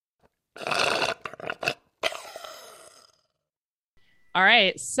All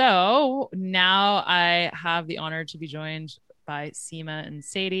right. So now I have the honor to be joined by Seema and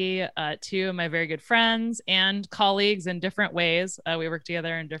Sadie, two of my very good friends and colleagues in different ways. We work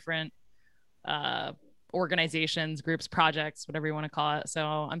together in different uh, organizations, groups, projects, whatever you want to call it. So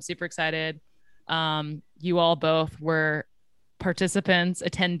I'm super excited. You all both were participants,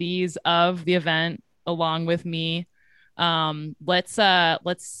 attendees of the event along with me.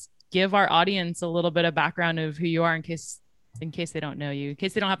 Let's give our audience a little bit of background of who you are in case they don't know you, in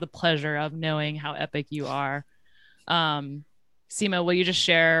case they don't have the pleasure of knowing how epic you are. Um, Seema, will you just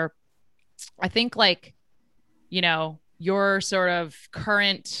share, I think, like, your sort of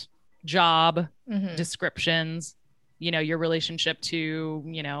current job Hmm. descriptions, your relationship to,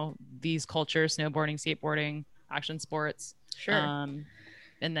 these cultures, snowboarding, skateboarding, action sports. Sure. Um,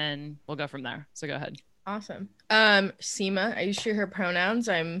 and then we'll go from there. So go ahead. Awesome. Seema, I use she, her pronouns.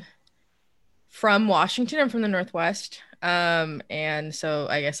 I'm from Washington. I'm from the Northwest. And so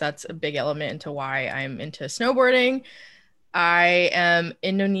I guess that's a big element into why I'm into snowboarding. I am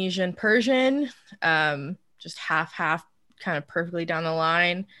Indonesian Persian, just half half, kind of perfectly down the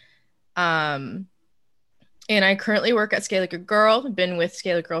line. Um, and I currently work at Scale Like a Girl. I've been with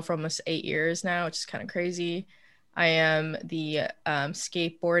Scale Like a Girl for almost 8 years now, which is kind of crazy. I am the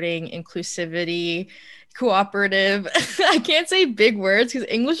skateboarding inclusivity cooperative. I can't say big words because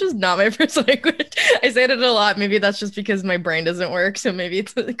English is not my first language. I say it a lot. Maybe that's just because my brain doesn't work, so maybe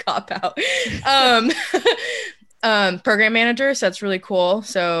it's a cop out. Um, program manager, so that's really cool.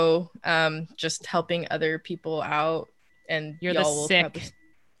 So just helping other people out, and You're the y'all will probably sick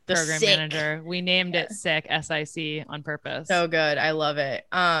the program sick. manager. We named Yeah. it sick, SIC, on purpose. So good. I love it.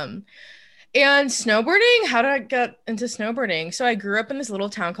 And snowboarding, how did I get into snowboarding? So I grew up in this little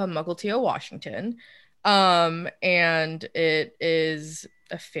town called Mukilteo, Washington. And it is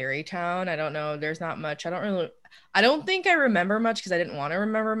a fairy town. I don't know, there's not much. I don't think I remember much because I didn't want to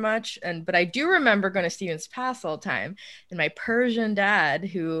remember much. But I do remember going to Stevens Pass all the time. And my Persian dad,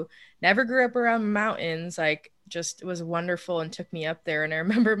 who never grew up around mountains, like just was wonderful and took me up there. And I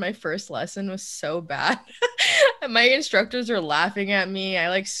remember my first lesson was so bad. My instructors were laughing at me. I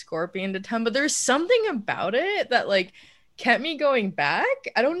like scorpioned a ton, but there's something about it that like kept me going back.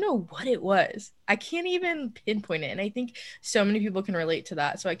 I don't know what it was. I can't even pinpoint it. And I think so many people can relate to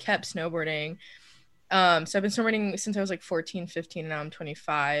that. So I kept snowboarding. So I've been snowboarding since I was like 14, 15, and now I'm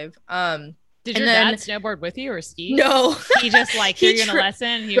 25. Did And your dad then snowboard with you or ski? no, He just like threw he you in a tried.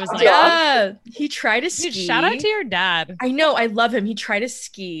 lesson. He was like, Yeah, he tried to dude, shout out to ski. your dad. I know, I love him. He tried to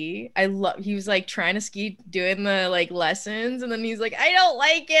ski. He was like trying to ski, doing the like lessons, and then he's like, I don't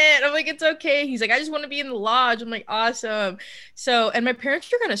like it. I'm like, it's okay. He's like, I just want to be in the lodge. I'm like, awesome. So, and my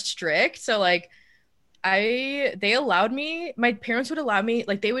parents were kind of strict. So like they allowed me, my parents would allow me,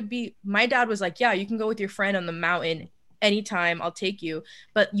 like my dad was like, yeah, you can go with your friend on the mountain anytime. I'll take you,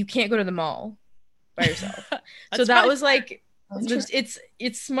 but you can't go to the mall by yourself. So That's that probably was smart. like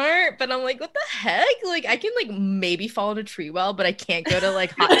it's smart, but I'm like, what the heck? Like I can like maybe fall in a tree well, but I can't go to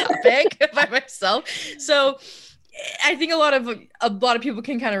like Hot Topic by myself. So I think a lot of people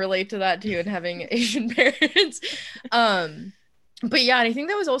can kind of relate to that too, and having Asian parents. Um but yeah, and I think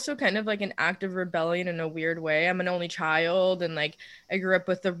that was also kind of like an act of rebellion in a weird way. I'm an only child, and like I grew up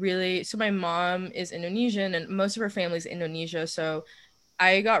with so my mom is Indonesian and most of her family's Indonesia. So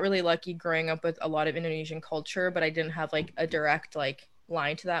I got really lucky growing up with a lot of Indonesian culture, but I didn't have like a direct like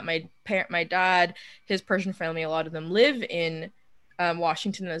line to that. My dad, his Persian family, a lot of them live in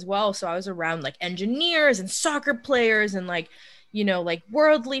Washington as well. So I was around like engineers and soccer players and like, like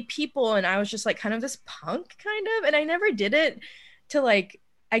worldly people. And I was just like kind of this punk kind of. And I never did it to like,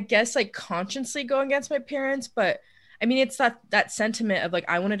 I guess like consciously go against my parents. But I mean, it's that sentiment of like,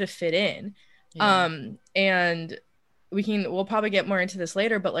 I wanted to fit in. Yeah. And we'll probably get more into this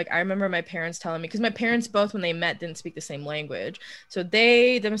later, but like I remember my parents telling me, because my parents both when they met didn't speak the same language, so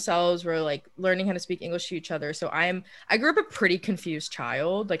they themselves were like learning how to speak English to each other. So I grew up a pretty confused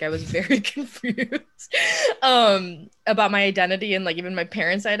child. Like I was very confused about my identity and like even my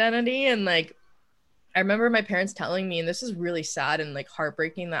parents' identity. And like I remember my parents telling me, and this is really sad and like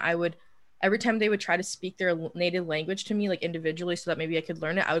heartbreaking, that I would every time they would try to speak their native language to me like individually so that maybe I could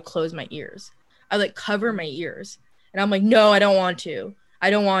learn it, I would close my ears. I would like cover my ears. And I'm like, no, I don't want to. I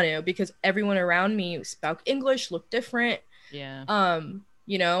don't want to, because everyone around me spoke English, looked different. Yeah.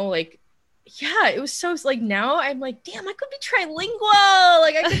 Like yeah, it was so like now I'm like, damn, I could be trilingual.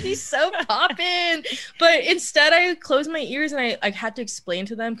 Like I could be so poppin'. But instead I closed my ears and I had to explain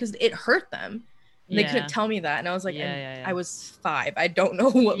to them because it hurt them. And they couldn't Yeah. tell me that. And I was like, Yeah. and Yeah. I Yeah. was 5. I don't know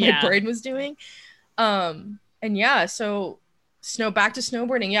what my Yeah. brain was doing. And yeah, so back to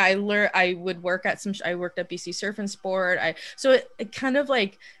snowboarding. Yeah, I would work at I worked at BC Surf and Sport. So it kind of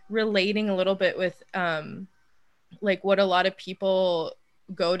like relating a little bit with like what a lot of people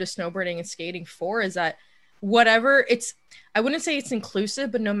go to snowboarding and skating for is that whatever it's, I wouldn't say it's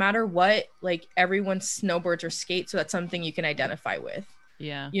inclusive, but no matter what, like everyone snowboards or skates, so that's something you can identify with.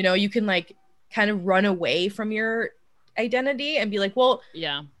 Yeah. You know, you can like kind of run away from your identity and be like, well,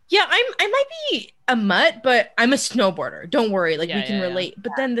 yeah, I might be a mutt, but I'm a snowboarder. Don't worry, like we can relate.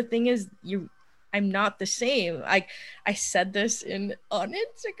 But then the thing is, I'm not the same. Like I said this on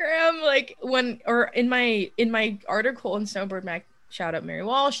Instagram, like when or in my article in Snowboard Mag, shout out Mary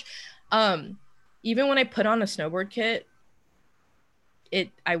Walsh. Even when I put on a snowboard kit,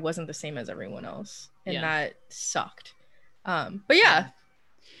 I wasn't the same as everyone else, and that sucked. But yeah,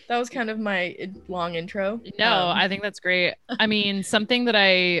 that was kind of my long intro. No, I think that's great. I mean, something that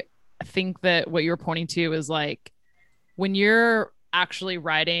I think that what you're pointing to is like when you're actually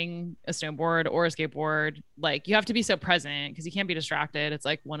riding a snowboard or a skateboard, like you have to be so present because you can't be distracted. It's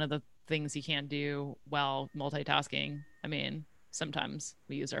like one of the things you can't do while multitasking. I mean, sometimes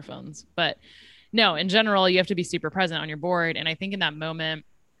we use our phones, but no, in general, you have to be super present on your board. And I think in that moment,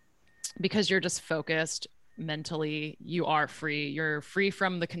 because you're just focused mentally, you are free. You're free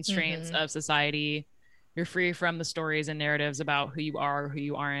from the constraints of society. You're free from the stories and narratives about who you are or who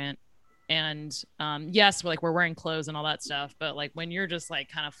you aren't. And yes, we're wearing clothes and all that stuff, but like when you're just like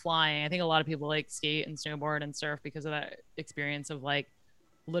kind of flying, I think a lot of people like skate and snowboard and surf because of that experience of like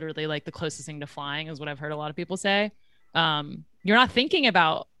literally like the closest thing to flying is what I've heard a lot of people say. You're not thinking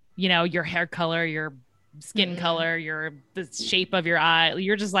about, you know, your hair color, your skin color, the shape of your eye.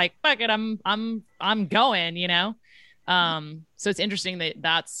 You're just like, fuck it, I'm going, you know? So it's interesting that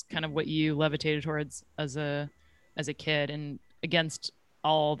that's kind of what you levitated towards as a kid, and against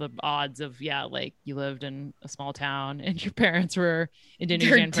all the odds of like you lived in a small town and your parents were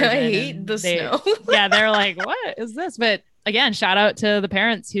Indonesian. I hate the snow. They're like, what is this? But again, shout out to the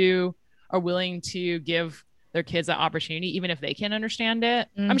parents who are willing to give their kids that opportunity, even if they can't understand it.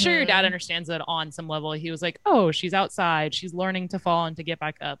 I'm sure your dad understands it on some level. He was like, oh, she's outside, she's learning to fall and to get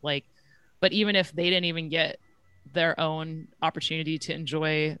back up. Like, but even if they didn't even get their own opportunity to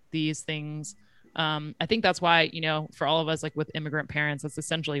enjoy these things, I think that's why, you know, for all of us, like with immigrant parents, that's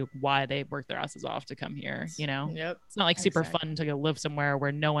essentially why they work their asses off to come here. You know, it's not like super fun to go live somewhere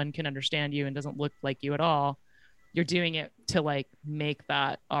where no one can understand you and doesn't look like you at all. You're doing it to like make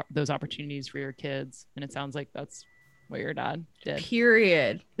that those opportunities for your kids. And it sounds like that's what your dad did.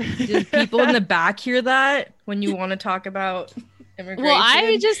 Period. Did people in the back hear that when you want to talk about immigration? Well,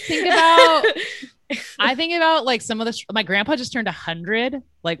 I think about like some of the, my grandpa just turned 100.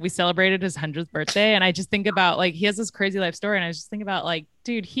 Like we celebrated his 100th birthday. And I just think about like, he has this crazy life story. And I just think about like,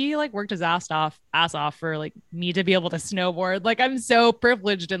 dude, he like worked his ass off for like me to be able to snowboard. Like I'm so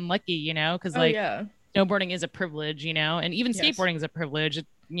privileged and lucky, you know, because snowboarding is a privilege, you know, and even skateboarding is a privilege,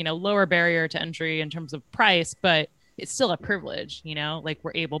 you know, lower barrier to entry in terms of price, but it's still a privilege, you know, like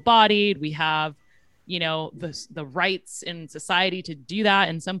we're able-bodied, we have, you know, the rights in society to do that.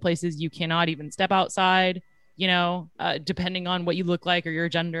 In some places you cannot even step outside, you know, depending on what you look like or your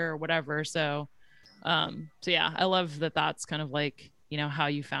gender or whatever. So yeah, I love that that's kind of like, you know, how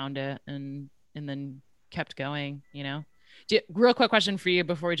you found it and then kept going, you know. Real quick question for you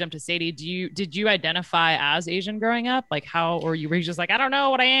before we jump to Sadie. Did you identify as Asian growing up? Like how, or you were just like, I don't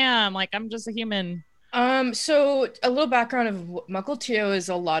know what I am. Like, I'm just a human. So a little background of Mukilteo is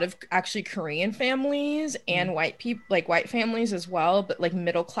a lot of actually Korean families and white people, like white families as well, but like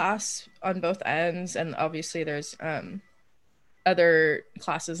middle class on both ends. And obviously there's, other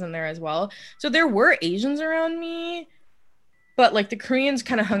classes in there as well. So there were Asians around me, but like the Koreans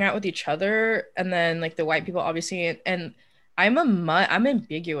kind of hung out with each other. And then like the white people, obviously, and I'm I'm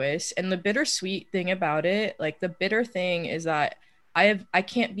ambiguous, and the bittersweet thing about it, like the bitter thing is that I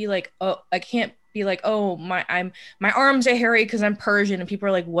can't be like, oh, my arms are hairy because I'm Persian, and people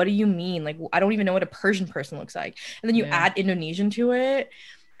are like, what do you mean? Like I don't even know what a Persian person looks like. And then you add Indonesian to it.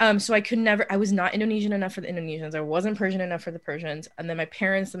 So I was not Indonesian enough for the Indonesians. I wasn't Persian enough for the Persians. And then my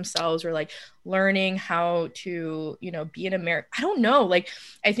parents themselves were like learning how to, you know, be an American. I don't know. Like,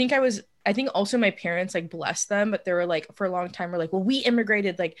 I think also my parents like blessed them, but they were like, for a long time, we're like, well, we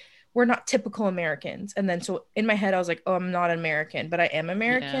immigrated, like, we're not typical Americans. And then, so in my head, I was like, oh, I'm not American, but I am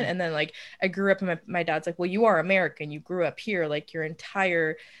American. Yeah. And then like, I grew up and my dad's like, well, you are American. You grew up here, like your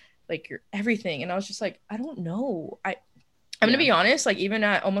entire, like your everything. And I was just like, I don't know. I'm going to be honest, like even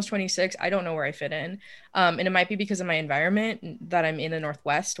at almost 26, I don't know where I fit in. And it might be because of my environment that I'm in the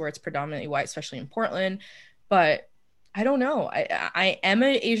Northwest where it's predominantly white, especially in Portland. But I don't know. I am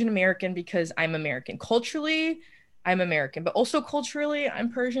an Asian American because I'm American. Culturally, I'm American, but also culturally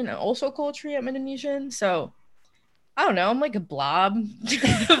I'm Persian, and also culturally I'm Indonesian. So I don't know, I'm like a blob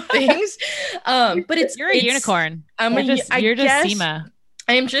of things. But You're a it's unicorn. I'm I You're just guess Seema.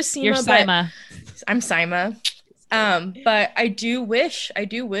 I am just You're Seema, but Sima. I'm Sima. But I do wish, I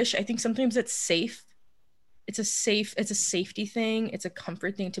think sometimes it's safe. It's a safety thing. It's a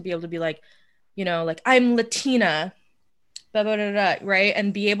comfort thing to be able to be like, like I'm Latina, blah, blah, blah, blah, right?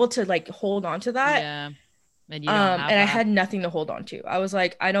 And be able to like hold on to that. Yeah. And you don't have And I that. had nothing to hold on to. I was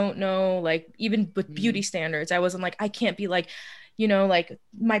like, I don't know, like even with beauty standards, I wasn't like, I can't be like, like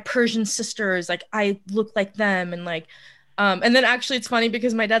my Persian sisters, like I look like them, and like, and then actually it's funny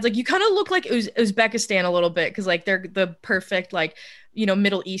because my dad's like, you kind of look like Uzbekistan a little bit, because like they're the perfect like,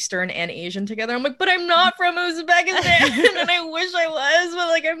 Middle Eastern and Asian together. I'm like, but I'm not from Uzbekistan, and I wish I was, but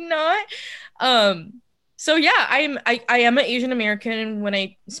like I'm not. So yeah, I am an Asian American. When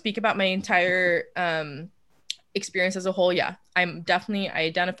I speak about my entire experience as a whole, yeah, I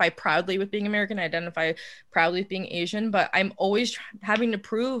identify proudly with being American. I identify proudly with being Asian, but I'm always having to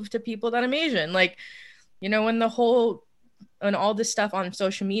prove to people that I'm Asian. Like, when all this stuff on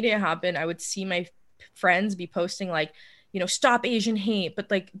social media happened, I would see my friends be posting like, stop Asian hate, but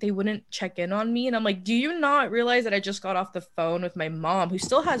like they wouldn't check in on me. And I'm like, do you not realize that I just got off the phone with my mom, who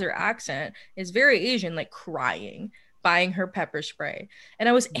still has her accent, is very Asian, like crying, buying her pepper spray. And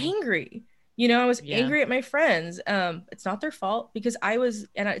I was angry. I was angry at my friends. It's not their fault, because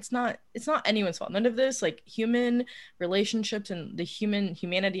it's not anyone's fault. None of this, like, human relationships and the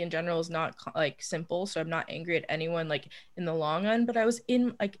humanity in general is not like simple. So I'm not angry at anyone, like, in the long run. But I was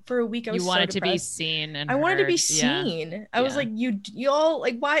in, like, for a week, I was wanted so to be depressed. seen and I wanted to be heard. seen. I was like, y'all,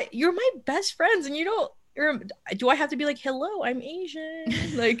 like, why? You're my best friends, and you don't. Do I have to be like, hello, I'm Asian?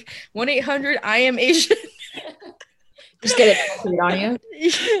 Like 1-800, I am Asian. Just get it tattooed on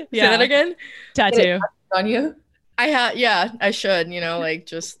you. Say that again. Tattoo on you. I should, like,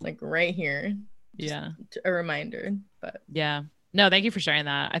 just like right here. Yeah. A reminder. But yeah. No, thank you for sharing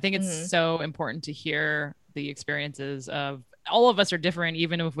that. I think it's so important to hear the experiences of all of us are different,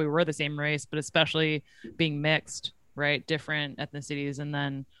 even if we were the same race, but especially being mixed, right? Different ethnicities. And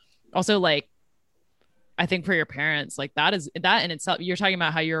then also, like, I think for your parents, like that in itself, you're talking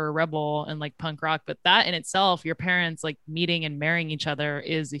about how you're a rebel and like punk rock, but that in itself, your parents like meeting and marrying each other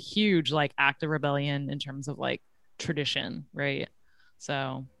is a huge like act of rebellion in terms of like tradition, right?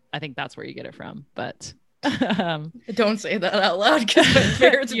 So I think that's where you get it from. But don't say that out loud, because my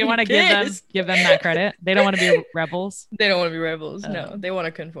parents you want to give them that credit. They don't want to be rebels. They don't want to be rebels. No, they want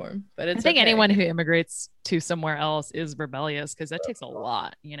to conform. But I think anyone who immigrates to somewhere else is rebellious, because that takes a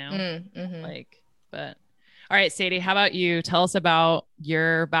lot, like. But all right, Sadie, how about you? Tell us about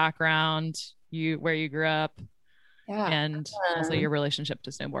your background, where you grew up, and also your relationship to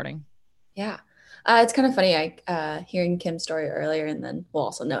snowboarding. Yeah. It's kind of funny, hearing Kim's story earlier, and then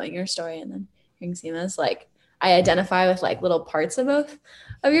also knowing your story, and then hearing Seema's, like, I identify with like little parts of both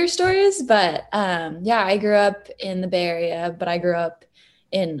of your stories. But I grew up in the Bay Area, but I grew up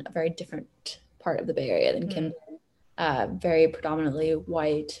in a very different part of the Bay Area than Kim did. Very predominantly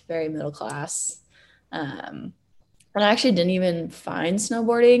white, very middle class. And I actually didn't even find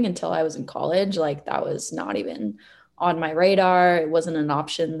snowboarding until I was in college. Like, that was not even on my radar. It wasn't an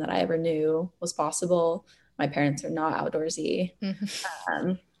option that I ever knew was possible. My parents are not outdoorsy.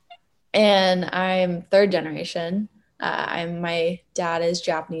 And I'm third generation. My dad is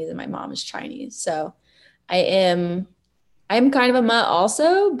Japanese and my mom is Chinese. So I'm kind of a mutt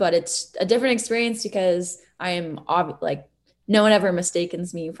also, but it's a different experience because like, no one ever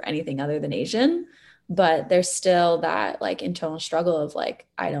mistakes me for anything other than Asian. But there's still that like internal struggle of like,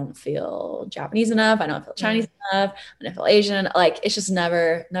 I don't feel Japanese enough. I don't feel Chinese enough. I don't feel Asian. Like, it's just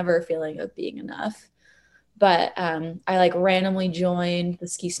never a feeling of being enough. But I like randomly joined the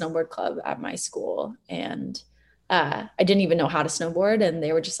ski snowboard club at my school, and I didn't even know how to snowboard. And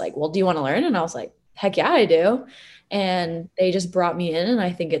they were just like, well, do you want to learn? And I was like, heck yeah, I do. And they just brought me in. And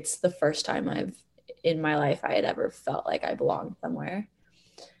I think it's the first time in my life I had ever felt like I belonged somewhere.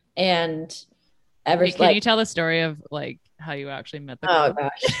 And can you tell the story of like how you actually met the club? Oh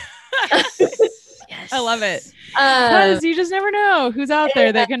gosh. Yes. I love it. Because you just never know who's out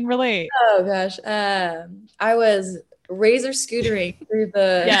there that can relate. Oh gosh. I was razor scootering through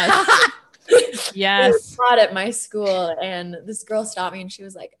the spot at my school, and this girl stopped me and she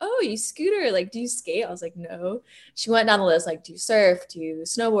was like, oh, you scooter, like, do you skate? I was like, no. She went down the list, like, do you surf, do you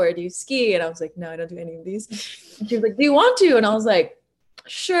snowboard, do you ski? And I was like, no, I don't do any of these. And she was like, do you want to? And I was like,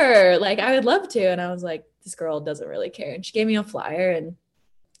 sure, like, I would love to. And I was like, this girl doesn't really care. And she gave me a flyer,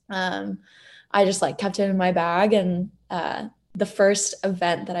 and I just like kept it in my bag. And the first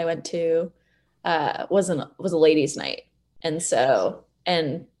event that I went to was a ladies' night. And so,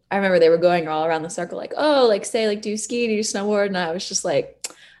 and I remember they were going all around the circle, like, oh, like say, like, do you ski, do you snowboard? And I was just like,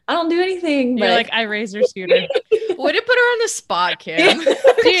 I don't do anything. You're but like, I razor scooter. Way to put her on the spot, Kim.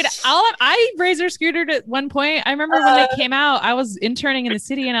 Dude, I razor scootered at one point. I remember when they came out, I was interning in the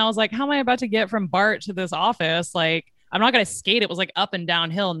city and I was like, how am I about to get from BART to this office? Like, I'm not going to skate. It was like up and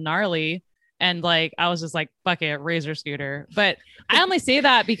downhill, gnarly. And like, I was just like, fuck it, razor scooter. But I only say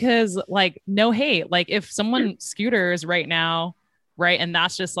that because like, no hate. Like if someone scooters right now, right, and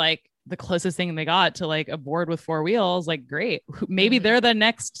that's just like the closest thing they got to like a board with four wheels, like great. Maybe they're the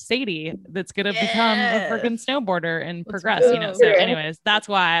next Sadie that's gonna become a freaking snowboarder and progress, you know. So anyways, that's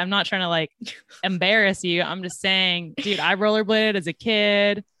why I'm not trying to like embarrass you. I'm just saying, dude, I rollerbladed as a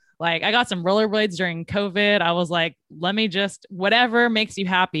kid. Like I got some rollerblades during COVID. I was like, let me just whatever makes you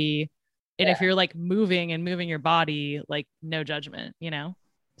happy. And if you're like moving your body, like no judgment, you know?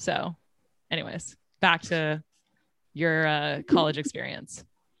 So anyways, back to your college experience.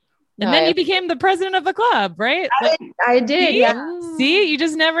 And then you became the president of the club, right? I did. Yeah. See, you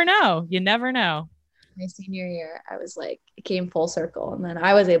just never know. You never know. My senior year, I was like, it came full circle. And then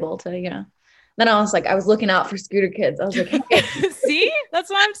I was able to, you know, then I was like, I was looking out for scooter kids. I was like, hey. See,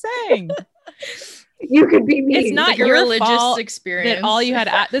 that's what I'm saying. You could be me. It's not like your religious fault experience. that all you had.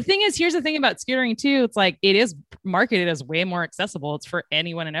 The thing is, here's the thing about scootering too. It's like, it is marketed as way more accessible. It's for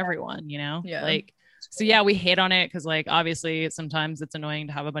anyone and everyone, you know? Yeah. Like, so yeah, we hate on it because like obviously sometimes it's annoying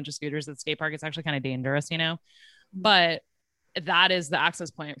to have a bunch of scooters at the skate park. It's actually kind of dangerous, you know, but that is the access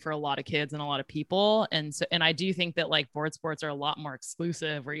point for a lot of kids and a lot of people. And so, and I do think that like board sports are a lot more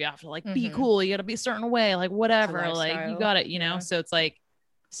exclusive where you have to like be cool. You got to be a certain way, like whatever, like you got it, you know? So it's like,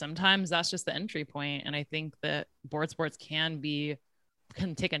 sometimes that's just the entry point. And I think that board sports can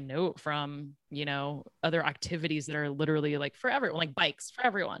take a note from, you know, other activities that are literally like for everyone, like bikes for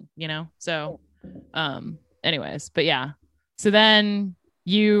everyone, you know? So anyways, but yeah, so then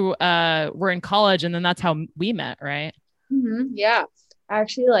you were in college and then that's how we met, right? Yeah,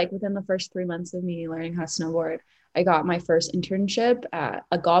 actually, like within the first 3 months of me learning how to snowboard, I got my first internship at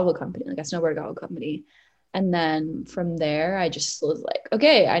a goggle company, like a snowboard goggle company. And then from there I just was like,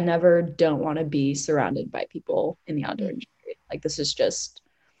 okay, I never don't want to be surrounded by people in the outdoor industry. Like this is just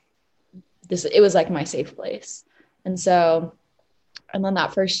it was like my safe place. And so, and then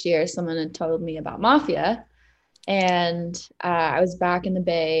that first year, someone had told me about Mafia, and I was back in the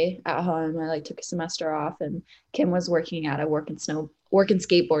Bay at home. I like took a semester off, and Kim was working at a work and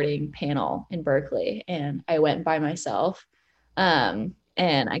skateboarding panel in Berkeley, and I went by myself. And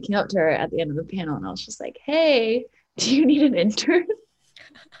I came up to her at the end of the panel, and I was just like, "Hey, do you need an intern?"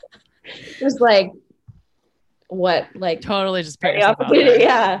 It was like, what, like totally just put yourself out there.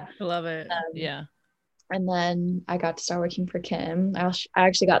 Yeah, I love it. Yeah. And then I got to start working for Kim. I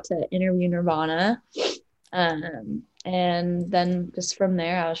actually got to interview Nirvana. And then just from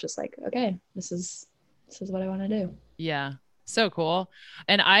there, I was just like, okay, this is what I want to do. Yeah. So cool.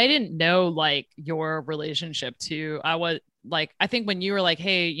 And I didn't know like your relationship to, I think when you were like,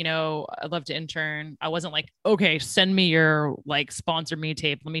 hey, you know, I'd love to intern, I wasn't like, okay, send me your like sponsor me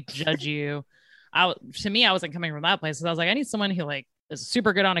tape. Let me judge you. To me, I wasn't coming from that place. So I was like, I need someone who like is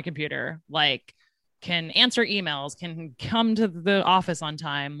super good on a computer, like can answer emails, can come to the office on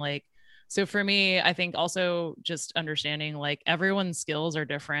time. Like, so for me, I think also just understanding like everyone's skills are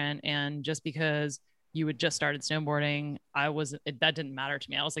different. And just because you had just started snowboarding, that didn't matter to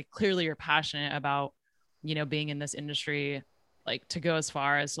me. I was like, clearly you're passionate about, you know, being in this industry, like to go as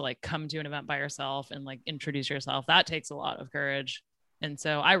far as to like come to an event by yourself and like introduce yourself. That takes a lot of courage. And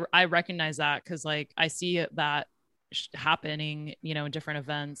so I recognize that because like I see that happening, you know, in different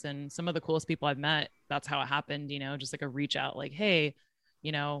events, and some of the coolest people I've met, that's how it happened, you know, just like a reach out, like, hey,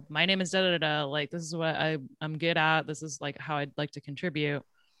 you know, my name is da da da, like this is what I'm good at, this is like how I'd like to contribute.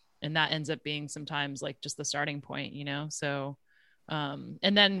 And that ends up being sometimes like just the starting point, you know. So and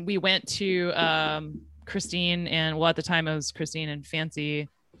then we went to Christine, and well, at the time it was Christine and Fancy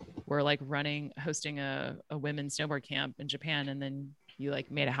were like hosting a women's snowboard camp in Japan, and then you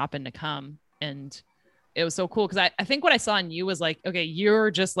like made it happen to come. And it was so cool because I think what I saw in you was like, okay,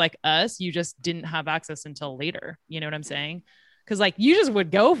 you're just like us. You just didn't have access until later. You know what I'm saying? Because like you just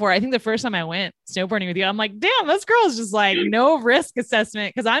would go for it. I think the first time I went snowboarding with you, I'm like, damn, this girl is just like no risk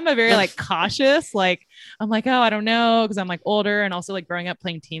assessment. Because I'm a very like cautious, like I'm like, oh, I don't know, because I'm like older, and also like growing up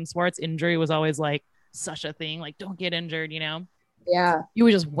playing team sports, injury was always like such a thing. Like don't get injured, you know? Yeah. You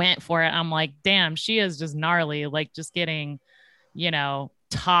just went for it. I'm like, damn, she is just gnarly. Like just getting, you know,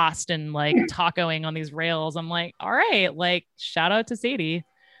 tossed and like tacoing on these rails. I'm like, all right, like shout out to Sadie.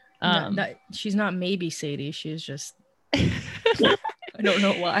 She's not maybe Sadie. She's just I don't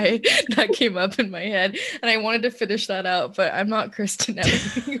know why that came up in my head, and I wanted to finish that out, but I'm not Kristen.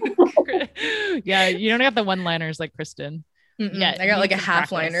 Yeah, you don't have the one-liners like Kristen. Yeah, I got like a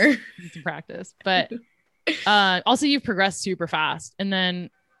half liner. Need some practice, but also you've progressed super fast. And then,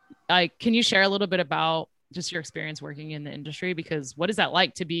 can you share a little bit about just your experience working in the industry? Because what is that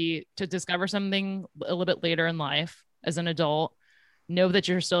like to discover something a little bit later in life as an adult, know that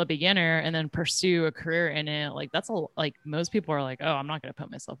you're still a beginner, and then pursue a career in it? Like like most people are like, oh, I'm not going to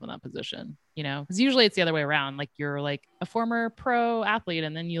put myself in that position, because usually it's the other way around. Like you're like a former pro athlete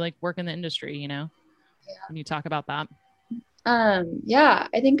and then you like work in the industry, Can you talk about that? Yeah,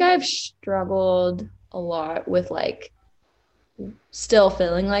 I think I've struggled a lot with like still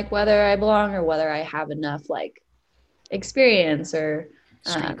feeling like whether I belong or whether I have enough like experience or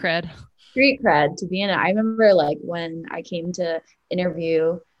street cred to be in it. I remember like when I came to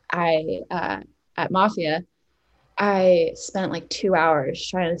interview at Mafia, I spent like 2 hours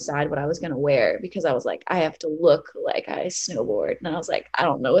trying to decide what I was going to wear because I was like, I have to look like I snowboard. And I was like, I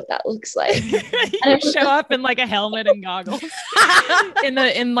don't know what that looks like. You show up in like a helmet and goggles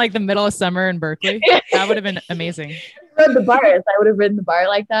in like the middle of summer in Berkeley. That would have been amazing. Rode the bars. I would have ridden the bar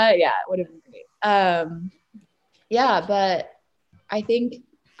like that. Yeah, it would have been great. Yeah, but I think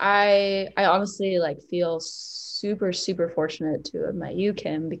I honestly like feel super, super fortunate to have met you,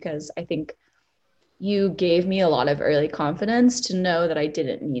 Kim, because I think you gave me a lot of early confidence to know that I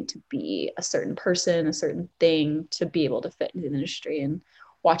didn't need to be a certain person, a certain thing to be able to fit into the industry. And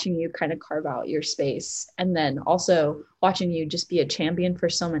watching you kind of carve out your space, and then also watching you just be a champion for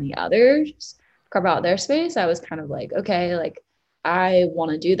so many others carve out their space, I was kind of like, okay, like I want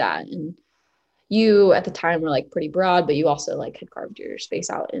to do that. And you at the time were like pretty broad, but you also like had carved your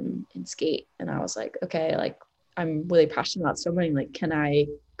space out in skate. And I was like, okay, like I'm really passionate about snowboarding. Like, can I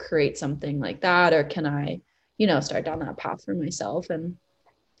create something like that, or can I, start down that path for myself? And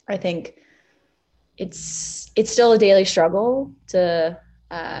I think it's still a daily struggle to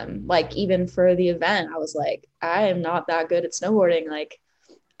like even for the event, I was like, I am not that good at snowboarding. Like,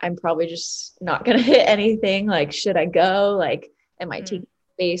 I'm probably just not gonna hit anything. Like, should I go? Like, am I taking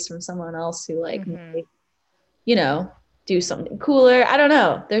space from someone else who like might, do something cooler? I don't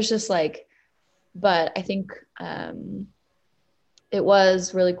know. There's just like, but I think it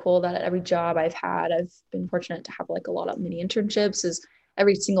was really cool that at every job I've had, I've been fortunate to have like a lot of mini internships. Is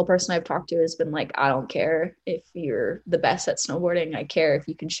every single person I've talked to has been like, I don't care if you're the best at snowboarding. I care if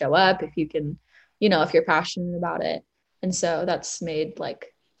you can show up, if you can, if you're passionate about it. And so that's made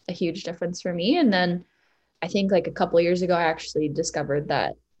like a huge difference for me. And then I think like a couple of years ago, I actually discovered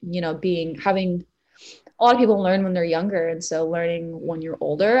that, having a lot of people learn when they're younger. And so learning when you're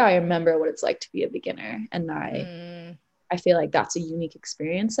older, I remember what it's like to be a beginner. And I feel like that's a unique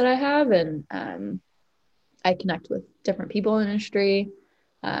experience that I have. And I connect with different people in the industry,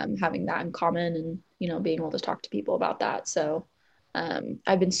 having that in common and, being able to talk to people about that. So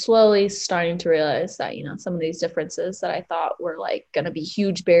I've been slowly starting to realize that, some of these differences that I thought were like going to be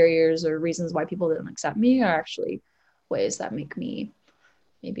huge barriers or reasons why people didn't accept me are actually ways that make me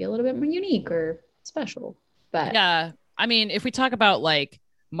maybe a little bit more unique or special. But yeah, I mean, if we talk about like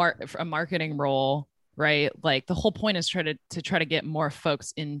a marketing role, right? Like the whole point is try to get more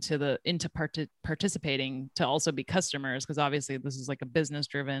folks into participating to also be customers, because obviously this is like a business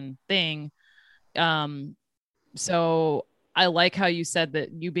driven thing. So I like how you said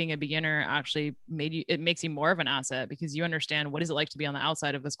that you being a beginner actually makes you more of an asset, because you understand what is it like to be on the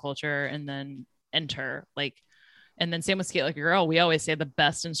outside of this culture and then enter like. And then same with Skate Like a Girl. We always say the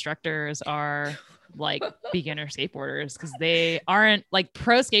best instructors are like beginner skateboarders, because they aren't like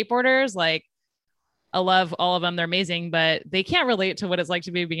pro skateboarders. Like, I love all of them. They're amazing, but they can't relate to what it's like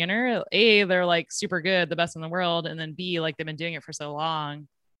to be a beginner. A, they're like super good, the best in the world. And then B, like they've been doing it for so long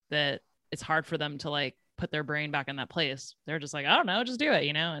that it's hard for them to like put their brain back in that place. They're just like, I don't know, just do it,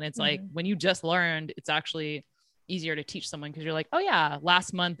 And it's like, when you just learned, it's actually easier to teach someone, because you're like, oh yeah,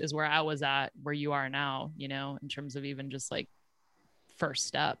 last month is where I was at, where you are now, in terms of even just like first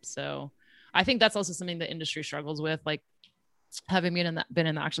step. So I think that's also something the industry struggles with, like having been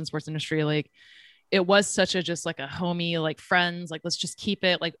in the action sports industry. Like it was such a just like a homey, like friends, like let's just keep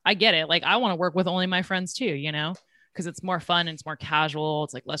it. Like I get it. Like I want to work with only my friends too, because it's more fun and it's more casual.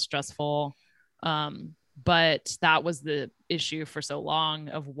 It's like less stressful. But that was the issue for so long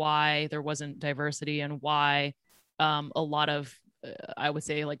of why there wasn't diversity and why a lot of, I would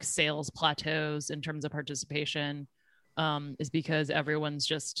say like sales plateaus in terms of participation is because everyone's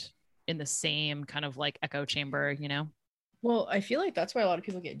just in the same kind of like echo chamber, Well, I feel like that's why a lot of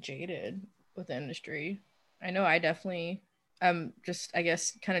people get jaded with the industry. I know I definitely, just I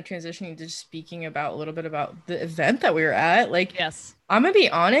guess kind of transitioning to just speaking about a little bit about the event that we were at. Like, Yes. I'm gonna be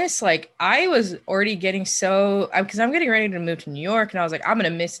honest, like I was already getting so because I'm getting ready to move to New York, and I was like, I'm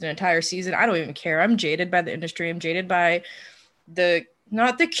gonna miss an entire season. I don't even care. I'm jaded by the industry. I'm jaded by the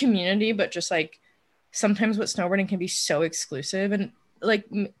not the community, but just like sometimes what snowboarding can be so exclusive, and like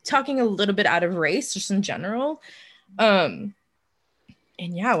talking a little bit out of race, just in general. And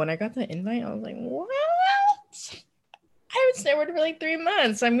yeah, when I got the invite, I was like, what? I haven't snowboarded for like 3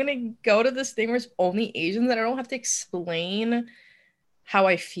 months. I'm gonna go to this thing where it's only Asians that I don't have to explain how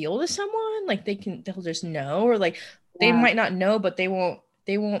I feel to someone. Like they'll just know, or like they might not know, but they won't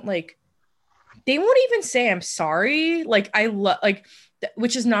like they won't even say I'm sorry. Like I love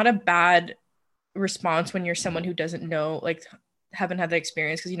which is not a bad response when you're someone who doesn't know, like haven't had that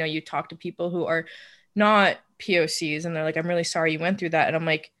experience, because you talk to people who are not POCs and they're like, I'm really sorry you went through that, and I'm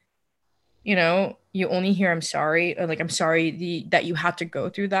like, you only hear I'm sorry, or like I'm sorry that you had to go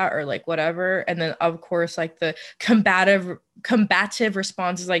through that, or like whatever. And then of course like the combative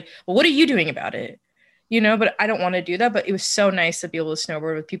response is like, well, what are you doing about it? But I don't want to do that. But it was so nice to be able to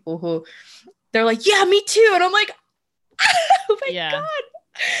snowboard with people who they're like, yeah, me too. And I'm like, oh my God,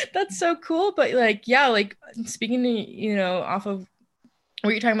 that's so cool. But like, yeah, like speaking to, off of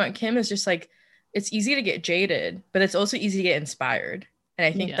what you're talking about, Kim, is just like, it's easy to get jaded, but it's also easy to get inspired. And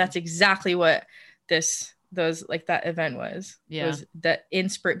I think that's exactly what that event was. Yeah. Was that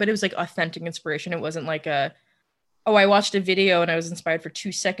but it was like authentic inspiration. It wasn't like I watched a video and I was inspired for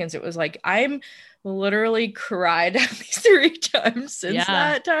 2 seconds. It was like, I'm literally cried at least 3 times since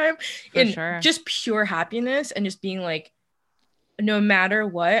that time. In just pure happiness, and just being like, no matter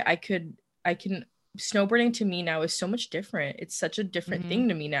what, I can snowboarding to me now is so much different. It's such a different thing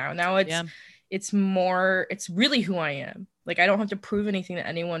to me now. Now it's more, it's really who I am. Like, I don't have to prove anything to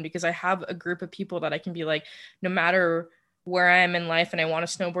anyone, because I have a group of people that I can be like, no matter where I am in life and I want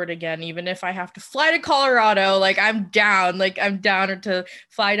to snowboard again, even if I have to fly to Colorado, like I'm down, or to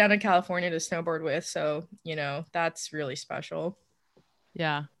fly down to California to snowboard with. So, that's really special.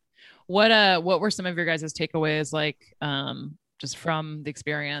 Yeah. What were some of your guys' takeaways, like, just from the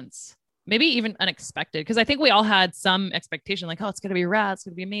experience? Maybe even unexpected, because I think we all had some expectation, like, oh, it's gonna be rad, it's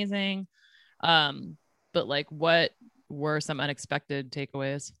gonna be amazing. But like, what were some unexpected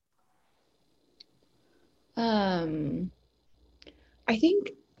takeaways? I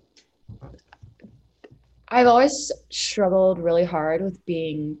think I've always struggled really hard with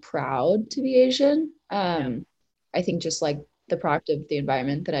being proud to be Asian. I think just like the product of the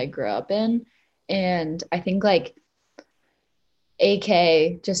environment that I grew up in. And I think like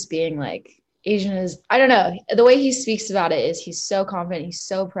AK just being like, Asian is, I don't know, the way he speaks about it is he's so confident, he's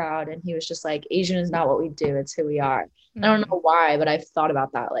so proud, and he was just like, Asian is not what we do, it's who we are. I don't know why, but I've thought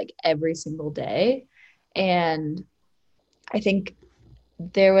about that like every single day. And I think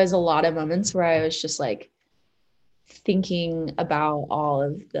there was a lot of moments where I was just like thinking about all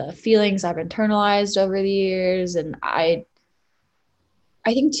of the feelings I've internalized over the years. And I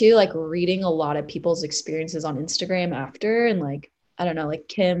think too, like reading a lot of people's experiences on Instagram after, and like, I don't know, like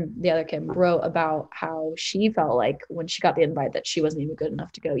Kim, the other Kim, wrote about how she felt like when she got the invite that she wasn't even good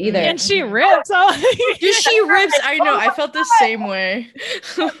enough to go either. And she rips. She rips. I know. I felt the same way.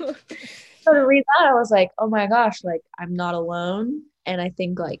 So to read that, I was like, oh my gosh, like I'm not alone. And I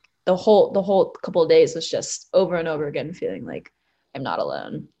think like the whole couple of days was just over and over again feeling like I'm not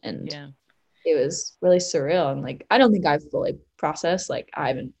alone. And it was really surreal. And like, I don't think I've fully processed. Like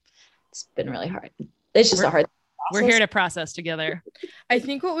it's been really hard. It's just a hard process. We're here to process together. I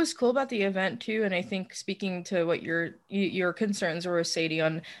think what was cool about the event too, and I think speaking to what your concerns were, Sadie,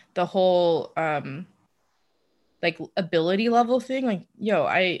 on the whole like ability level thing, like,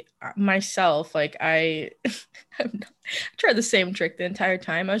 I myself, like I tried the same trick the entire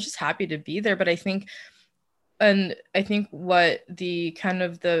time. I was just happy to be there. But I think what the kind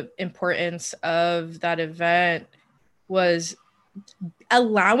of the importance of that event was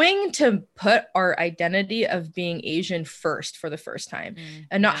allowing to put our identity of being Asian first for the first time,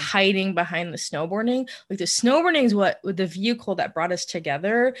 and not hiding behind the snowboarding. Like the snowboarding is what the vehicle that brought us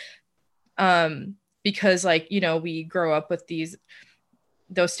together. Because like, we grow up with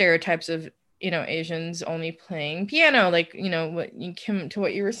those stereotypes of, Asians only playing piano, like, what you Kim, to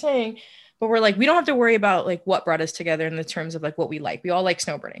what you were saying. But we're like, we don't have to worry about like what brought us together in the terms of like what we like. We all like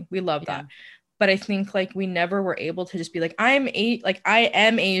snowboarding. We love that. But I think like we never were able to just be like, I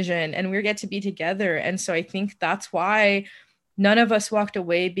am Asian, and we get to be together. And so I think that's why none of us walked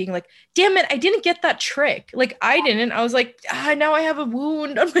away being like, damn it, I didn't get that trick. Like I didn't. I was like, now I have a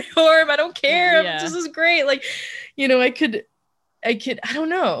wound on my arm. I don't care. This is great. Like, I could, I don't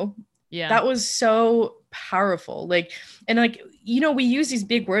know. Yeah. That was so powerful. Like, and like, we use these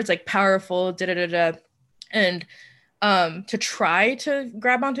big words like powerful, da da da da, and to try to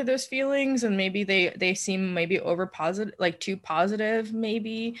grab onto those feelings, and maybe they seem maybe over positive, like too positive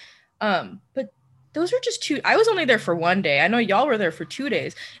maybe, but those are just I was only there for 1 day. I know y'all were there for 2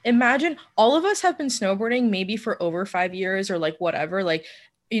 days. Imagine all of us have been snowboarding maybe for over 5 years or like whatever, like,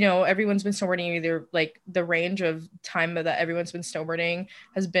 everyone's been snowboarding, either like the range of time that everyone's been snowboarding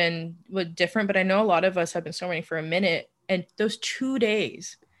has been different, but I know a lot of us have been snowboarding for a minute, and those 2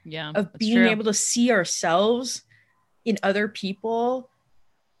 days of being able to see ourselves in other people,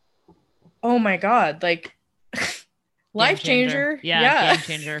 oh my God, like life changer. Yeah, game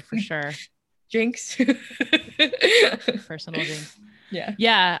changer for sure. Jinx. Personal jinx.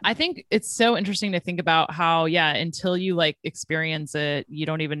 Yeah. I think it's so interesting to think about how, until you like experience it, you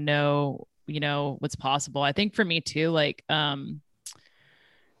don't even know, what's possible. I think for me too, like, the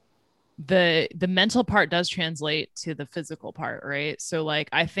mental part does translate to the physical part, right? So like,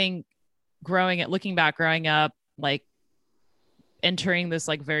 I think looking back, growing up, like entering this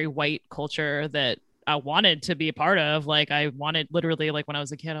like very white culture that I wanted to be a part of. Like I wanted, literally, like when I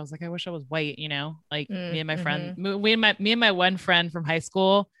was a kid, I was like, I wish I was white, like me and my friend, me and my one friend from high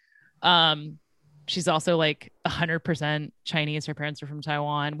school. She's also like 100% Chinese. Her parents are from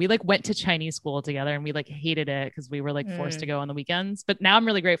Taiwan. We like went to Chinese school together, and we like hated it because we were like forced to go on the weekends. But now I'm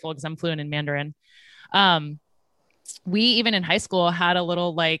really grateful because I'm fluent in Mandarin. We even in high school had a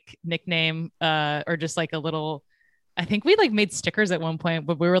little like nickname, or just like a little, I think we like made stickers at one point,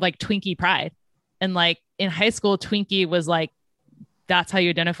 but we were like Twinkie Pride. And like in high school, Twinkie was like, that's how you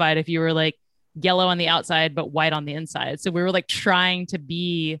identified if you were like yellow on the outside, but white on the inside. So we were like trying to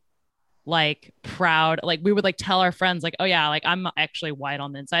be like proud. Like we would like tell our friends like, oh yeah, like I'm actually white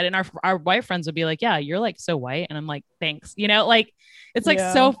on the inside. And our white friends would be like, yeah, you're like so white. And I'm like, thanks. Like it's like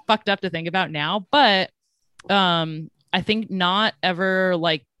so fucked up to think about now. But I think not ever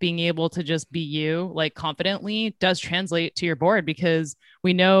like being able to just be you like confidently does translate to your board, because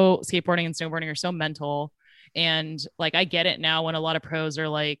we know skateboarding and snowboarding are so mental. And like, I get it now when a lot of pros are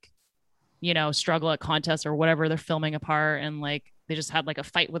like, struggle at contests or whatever, they're filming a part and like, they just had like a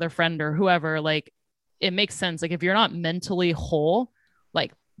fight with a friend or whoever, like it makes sense. Like if you're not mentally whole,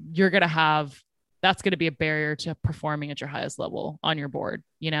 like that's going to be a barrier to performing at your highest level on your board,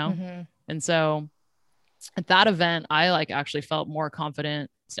 And so at that event, I like actually felt more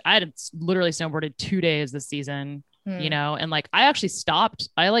confident. I had literally snowboarded 2 days this season, and like I actually stopped.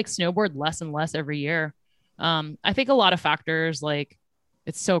 I like snowboard less and less every year. I think a lot of factors, like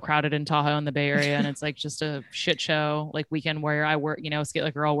it's so crowded in Tahoe in the Bay Area, and it's like just a shit show. Like weekend warrior, I work, Skate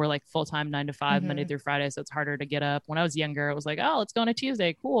Like a Girl, we're like full time 9 to 5 Monday through Friday, so it's harder to get up. When I was younger, it was like, oh, let's go on a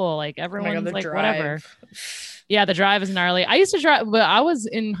Tuesday, cool. Like everyone's like drive. Whatever. Yeah, the drive is gnarly. I used to drive, but I was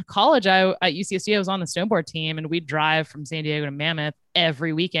in college. At UCSD, I was on the snowboard team, and we'd drive from San Diego to Mammoth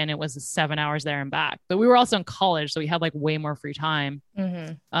every weekend. It was 7 hours there and back. But we were also in college, so we had like way more free time.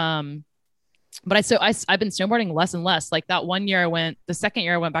 But I've been snowboarding less and less. Like that one year the second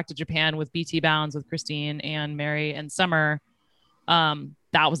year I went back to Japan with BT Bounds with Christine and Mary and Summer.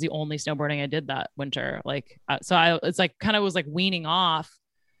 That was the only snowboarding I did that winter. Like, it's like kind of was like weaning off.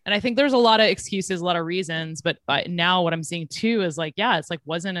 And I think there's a lot of excuses, a lot of reasons, but now what I'm seeing too is like, it's like,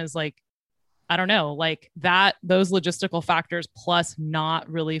 wasn't as like, I don't know, like those logistical factors, plus not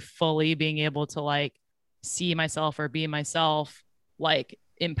really fully being able to like see myself or be myself, like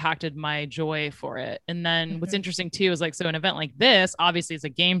impacted my joy for it. And then what's interesting too is like, so an event like this obviously is a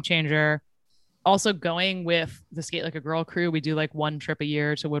game changer. Also going with the Skate Like a Girl crew, we do like one trip a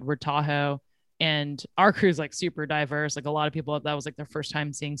year to Woodward, Tahoe, and our crew is like super diverse. Like a lot of people, that was like their first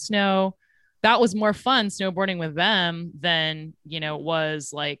time seeing snow. That was more fun snowboarding with them than it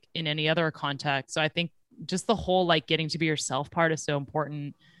was like in any other context. So I think just the whole like getting to be yourself part is so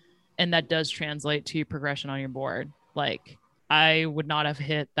important, and that does translate to progression on your board. Like I would not have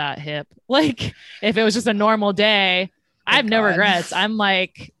hit that hip like if it was just a normal day. I have no regrets. I'm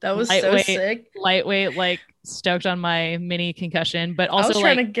like, that was so sick. Lightweight, like stoked on my mini concussion, but also I was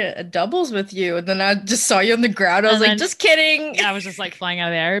trying to get a doubles with you, and then I just saw you on the ground. I was like, just kidding. I was just like flying out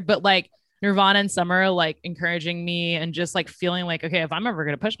of the air, but like Nirvana and Summer like encouraging me and just like feeling like, okay, if I'm ever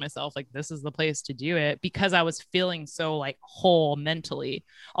going to push myself, like this is the place to do it, because I was feeling so like whole mentally.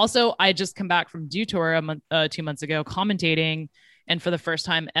 Also, I just come back from Dew Tour 2 months ago commentating, and for the first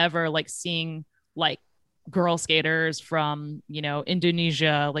time ever, like seeing like girl skaters from,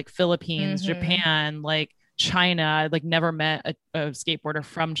 Indonesia, like Philippines, Japan, like China. I'd like never met a skateboarder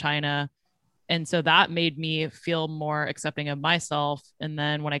from China. And so that made me feel more accepting of myself. And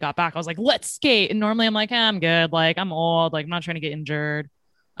then when I got back, I was like, let's skate. And normally I'm like, I'm good. Like I'm old, like I'm not trying to get injured.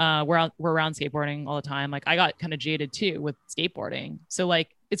 we're around skateboarding all the time. Like I got kind of jaded too with skateboarding. So like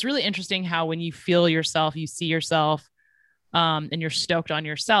it's really interesting how when you feel yourself, you see yourself, and you're stoked on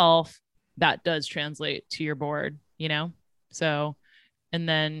yourself, that does translate to your board, you know? So, and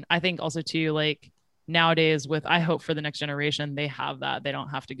then I think also too, like nowadays with, I hope for the next generation, they have that. They don't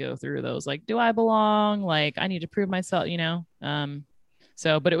have to go through those, like, do I belong? Like, I need to prove myself, you know?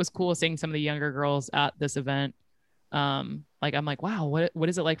 So, but it was cool seeing some of the younger girls at this event. Like, I'm like, wow, what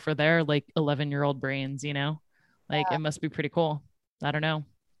is it like for their like 11-year-old brains, you know? Like, it must be pretty cool. I don't know.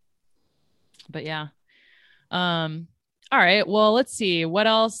 But yeah. All right. Well, let's see. What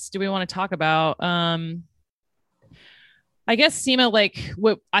else do we want to talk about? I guess Seema, like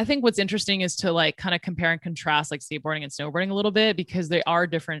what I think what's interesting is to like kind of compare and contrast like skateboarding and snowboarding a little bit because they are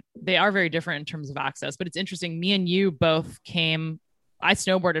different. They are very different in terms of access, but it's interesting. Me and you both came, I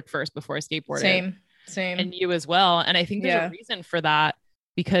snowboarded first before I skateboarded. Same. And you as well. And I think there's a reason for that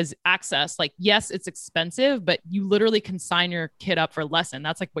because access, like, yes, it's expensive, but you literally can sign your kid up for a lesson.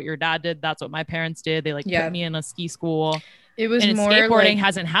 That's like what your dad did. That's what my parents did. They like put me in a ski school. It was and more skateboarding like,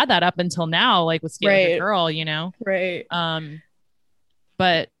 hasn't had that up until now, like with Skate Like a Girl, you know? Right.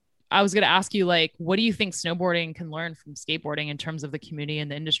 But I was going to ask you, like, what do you think snowboarding can learn from skateboarding in terms of the community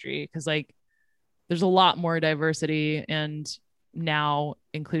and the industry? Because like, there's a lot more diversity and now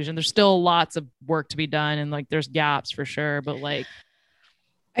inclusion. There's still lots of work to be done and like there's gaps for sure, but like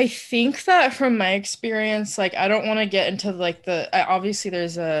I think that from my experience, like I don't want to get into like obviously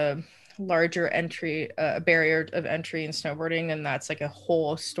there's a larger barrier of entry in snowboarding, and that's like a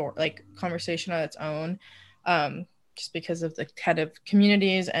whole story, like conversation on its own, just because of the kind of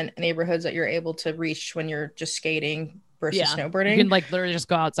communities and neighborhoods that you're able to reach when you're just skating versus snowboarding. You can like literally just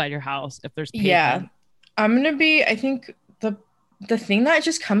go outside your house if there's pavement. I think the thing that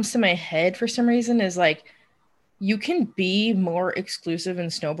just comes to my head for some reason is like you can be more exclusive in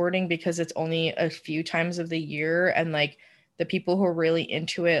snowboarding because it's only a few times of the year, and like the people who are really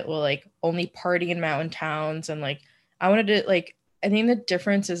into it will like only party in mountain towns. And like I think the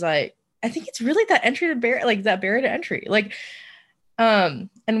difference is like I think it's really that barrier to entry, like and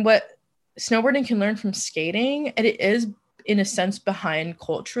what snowboarding can learn from skating, and it is in a sense behind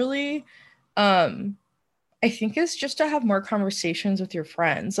culturally, I think is just to have more conversations with your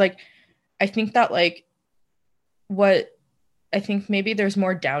friends. Like, I think that I think maybe there's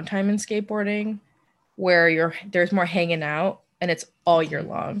more downtime in skateboarding where there's more hanging out and it's all year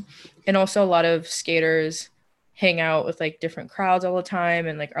long. And also a lot of skaters hang out with like different crowds all the time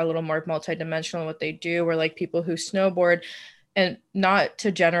and like are a little more multidimensional in what they do, where like people who snowboard, and not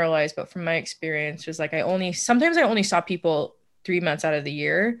to generalize, but from my experience was like sometimes I only saw people 3 months out of the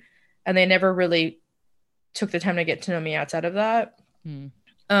year and they never really took the time to get to know me outside of that.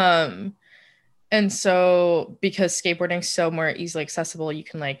 And so because skateboarding's so more easily accessible, you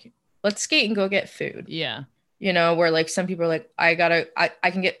can like, let's skate and go get food. Yeah. You know, where like some people are like, I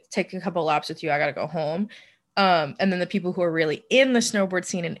can take a couple laps with you. I gotta go home. And then the people who are really in the snowboard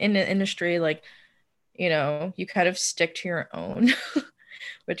scene and in the industry, like, you know, you kind of stick to your own,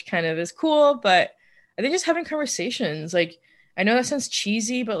 which kind of is cool. But I think just having conversations, like, I know that sounds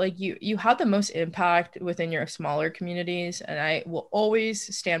cheesy, but like you have the most impact within your smaller communities. And I will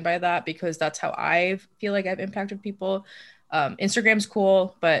always stand by that because that's how I feel like I've impacted people. Instagram's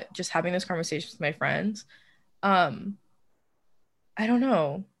cool, but just having those conversations with my friends. I don't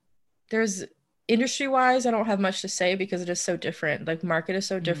know. There's industry wise, I don't have much to say because it is so different. Like market is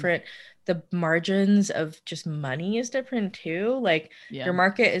so different. The margins of just money is different too. Like your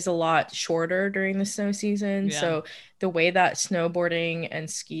market is a lot shorter during the snow season. So the way that snowboarding and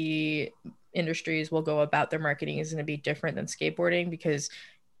ski industries will go about their marketing is going to be different than skateboarding because,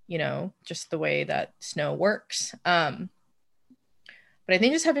 you know, just the way that snow works. But I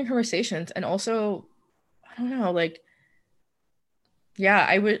think just having conversations, and also, I don't know, like,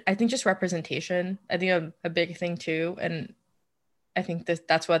 I think just representation, I think a big thing too. And I think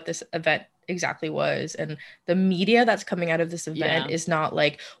that's what this event exactly was. And the media that's coming out of this event is not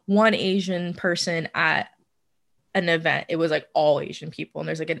like one Asian person at an event. It was like all Asian people. And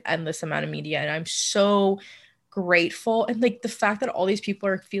there's like an endless amount of media. And I'm so grateful. And like the fact that all these people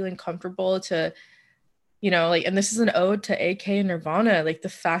are feeling comfortable to, you know, like, and this is an ode to AK and Nirvana, like the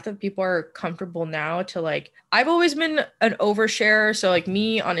fact that people are comfortable now to like, I've always been an oversharer. So like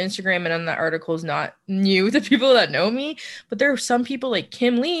me on Instagram and on that article is not new to people that know me, but there are some people like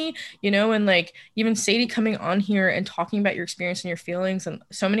Kim Lee, you know, and like even Sadie coming on here and talking about your experience and your feelings, and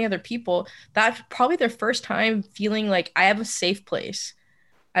so many other people, that's probably their first time feeling like I have a safe place.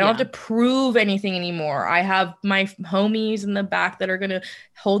 I don't have to prove anything anymore. I have my homies in the back that are going to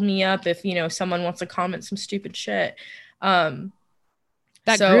hold me up if, you know, someone wants to comment some stupid shit. And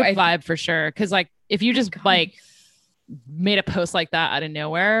That So group vibe for sure. Cause like if you just like made a post like that out of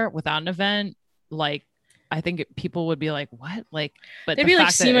nowhere without an event, like I think people would be like, what? Like, but they'd the be like,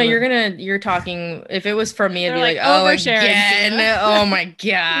 fact that it Seema, was, you're talking. If it was for me, it'd they're be like like, oh, oversharing, again. Seema. Oh my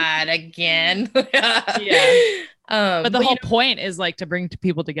God, again. Yeah. But the but whole point is like to bring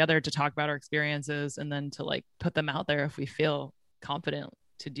people together to talk about our experiences and then to like put them out there if we feel confident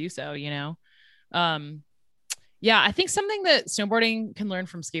to do so, you know? Yeah, I think something that snowboarding can learn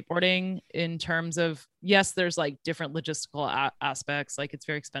from skateboarding in terms of, yes, there's like different logistical aspects. Like it's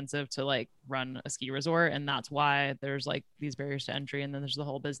very expensive to like run a ski resort. And that's why there's like these barriers to entry. And then there's the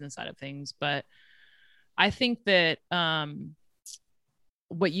whole business side of things. But I think that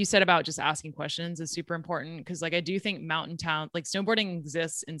what you said about just asking questions is super important because like I do think mountain town, like snowboarding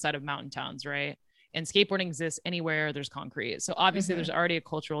exists inside of mountain towns, right? And skateboarding exists anywhere there's concrete. So obviously there's already a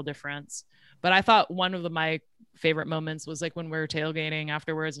cultural difference. But I thought one of my favorite moments was like when we were tailgating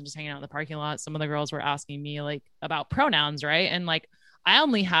afterwards and just hanging out in the parking lot. Some of the girls were asking me like about pronouns, right? And like I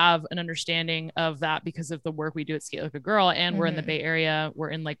only have an understanding of that because of the work we do at Skate Like a Girl, and we're in the Bay Area. We're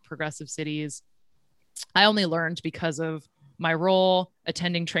in like progressive cities. I only learned because of my role,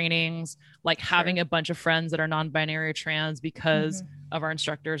 attending trainings, like having a bunch of friends that are non-binary or trans because of our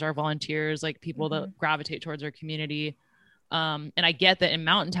instructors, our volunteers, like people that gravitate towards our community. And I get that in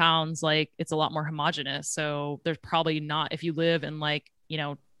mountain towns, like it's a lot more homogenous. So there's probably not, if you live in like, you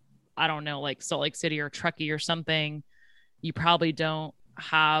know, I don't know, like Salt Lake City or Truckee or something, you probably don't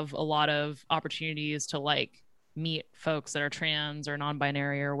have a lot of opportunities to like meet folks that are trans or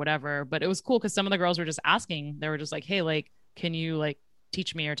non-binary or whatever. But it was cool because some of the girls were just asking, they were just like, hey, like, can you like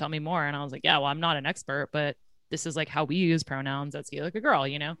teach me or tell me more? And I was like, yeah, well, I'm not an expert, but this is like how we use pronouns at Skate Like a Girl,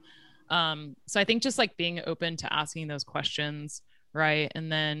 you know? So I think just like being open to asking those questions, right?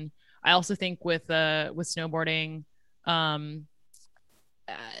 And then I also think with snowboarding,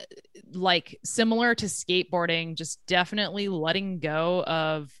 like similar to skateboarding, just definitely letting go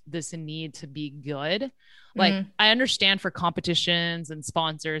of this need to be good. Like I understand for competitions and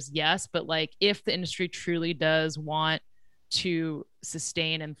sponsors, yes, but like if the industry truly does want to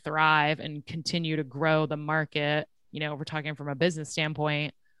sustain and thrive and continue to grow the market, you know, we're talking from a business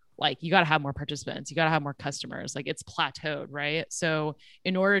standpoint, like you got to have more participants, you got to have more customers, like it's plateaued, right? So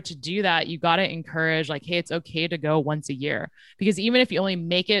in order to do that, you got to encourage like, hey, it's okay to go once a year, because even if you only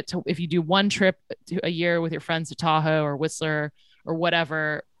make it to, if you do one trip a year with your friends to Tahoe or Whistler or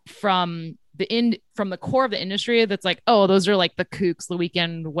whatever, from the core of the industry, that's like, oh, those are like the kooks, the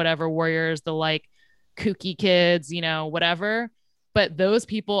weekend whatever warriors, the like kooky kids, you know, whatever. But those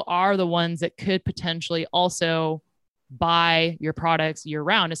people are the ones that could potentially also buy your products year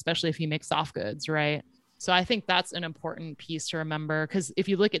round, especially if you make soft goods, right? So I think that's an important piece to remember, because if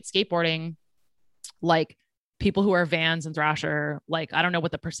you look at skateboarding, like people who are Vans and Thrasher, like I don't know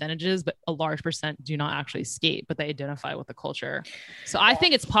what the percentage is, but a large percent do not actually skate, but they identify with the culture. So I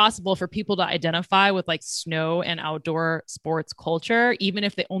think it's possible for people to identify with like snow and outdoor sports culture, even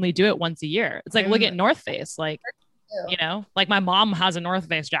if they only do it once a year. It's like, look at North Face, like, you know, like my mom has a North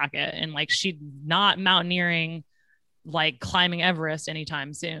Face jacket and like she's not mountaineering, like climbing Everest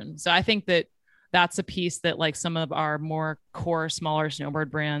anytime soon. So I think that that's a piece that like some of our more core, smaller snowboard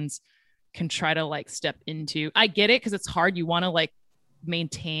brands can try to like step into. I get it, because it's hard. You want to like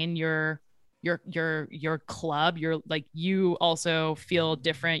maintain your club. You're like, you also feel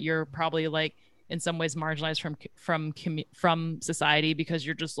different. You're probably like in some ways marginalized from society because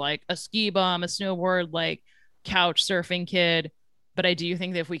you're just like a ski bum, a snowboard, like couch surfing kid. But I do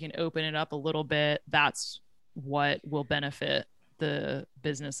think that if we can open it up a little bit, that's what will benefit the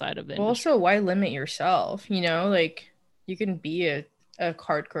business side of the industry. Also, why limit yourself? You know, like you can be a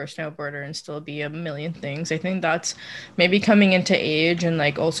hardcore snowboarder and still be a million things. I think that's maybe coming into age and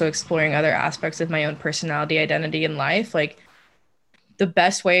like also exploring other aspects of my own personality, identity, and life. Like the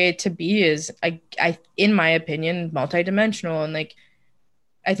best way to be is I in my opinion, multidimensional. And like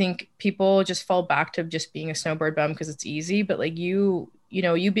I think people just fall back to just being a snowboard bum because it's easy. But like you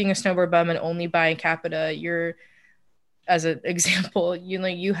know, you being a snowboard bum and only buying Capita, you're, as an example, you know,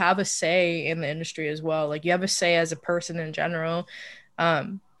 you have a say in the industry as well. Like you have a say as a person in general.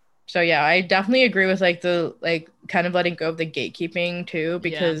 So yeah, I definitely agree with like the like kind of letting go of the gatekeeping too,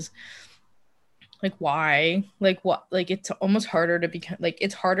 because like why? Like what? Like it's almost harder to become like,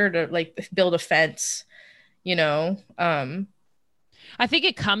 it's harder to like build a fence, you know? I think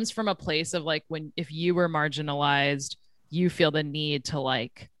it comes from a place of like, when if you were marginalized, you feel the need to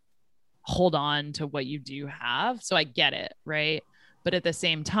like hold on to what you do have. So I get it, right? But at the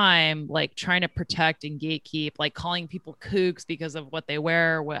same time, like trying to protect and gatekeep, like calling people kooks because of what they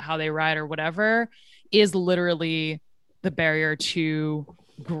wear, how they ride or whatever, is literally the barrier to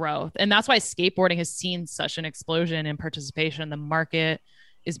growth. And that's why skateboarding has seen such an explosion in participation in the market,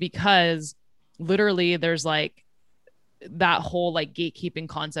 is because literally there's like that whole like gatekeeping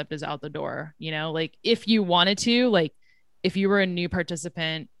concept is out the door, you know, like if you wanted to, like if you were a new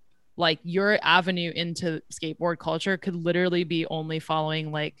participant, like your avenue into skateboard culture could literally be only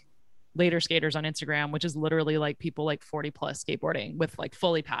following like later skaters on Instagram, which is literally like people like 40 plus skateboarding with like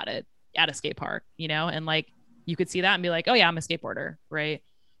fully padded at a skate park, you know, and like you could see that and be like, oh yeah, I'm a skateboarder, right?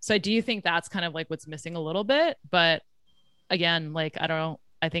 So I do think that's kind of like what's missing a little bit, but again, like I don't know,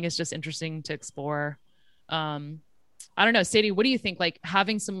 I think it's just interesting to explore. I don't know, Sadie, what do you think? Like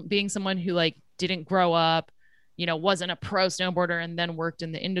being someone who like didn't grow up, you know, wasn't a pro snowboarder and then worked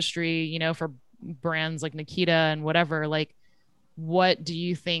in the industry, you know, for brands like Nikita and whatever, like what do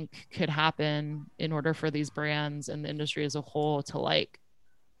you think could happen in order for these brands and the industry as a whole to like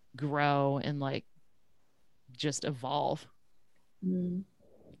grow and like just evolve? Mm.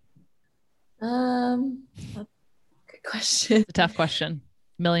 Good question. It's a tough question.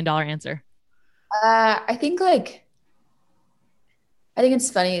 $1 million answer. I think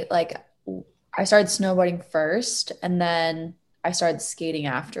it's funny. Like I started snowboarding first and then I started skating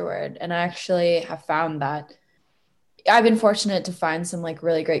afterward. And I actually have found that I've been fortunate to find some like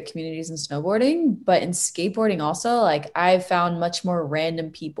really great communities in snowboarding, but in skateboarding also, like I've found much more random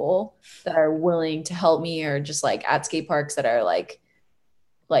people that are willing to help me, or just like at skate parks that are like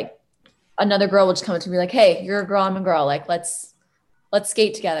another girl will just come up to me like, hey, you're a girl, I'm a girl. Like, let's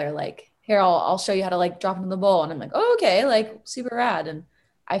skate together. Like, here, I'll show you how to like drop into the bowl. And I'm like, oh, okay, like super rad. And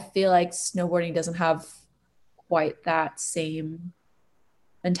I feel like snowboarding doesn't have quite that same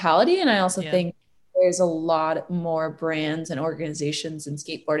mentality. And I also think there's a lot more brands and organizations in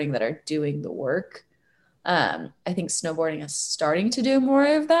skateboarding that are doing the work. I think snowboarding is starting to do more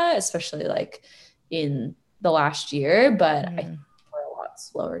of that, especially like in the last year, but I think we're a lot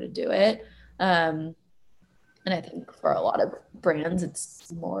slower to do it. And I think for a lot of brands,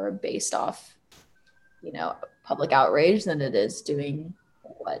 it's more based off, you know, public outrage than it is doing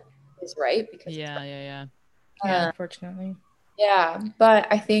what is right. Because yeah, unfortunately. Yeah, but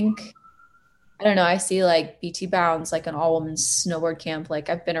I think, I don't know, I see like BT Bounds, like an all-woman snowboard camp. Like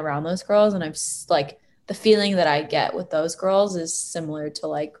I've been around those girls and like the feeling that I get with those girls is similar to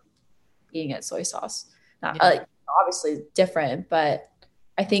like being at Soy Sauce. Not like obviously different, but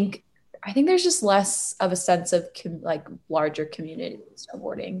I think there's just less of a sense of like larger community in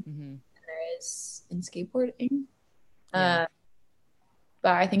snowboarding than there is in skateboarding. But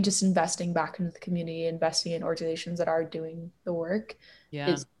I think just investing back into the community, investing in organizations that are doing the work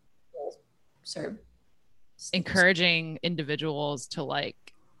is serve. Encouraging individuals to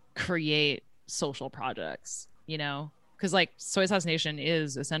like create social projects, you know, because like Soy Sauce Nation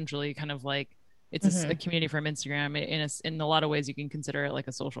is essentially kind of like it's a community from Instagram. In a lot of ways, you can consider it like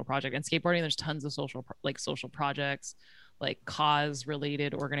a social project. And skateboarding, there's tons of social projects, like cause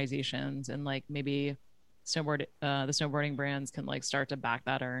related organizations, and like maybe the snowboarding brands can like start to back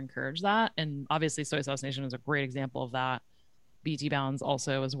that or encourage that. And obviously, Soy Sauce Nation is a great example of that. BT Bounds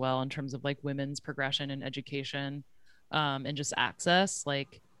also as well, in terms of like women's progression and education, and just access.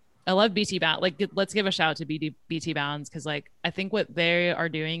 Like I love BT Bounds. Like let's give a shout out to BT Bounds, because like I think what they are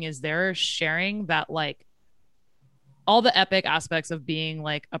doing is they're sharing that like all the epic aspects of being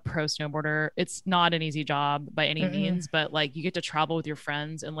like a pro snowboarder. It's not an easy job by any means, but like you get to travel with your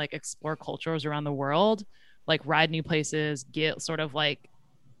friends and like explore cultures around the world, like ride new places, get sort of like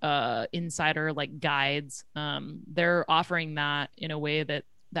insider like guides. They're offering that in a way that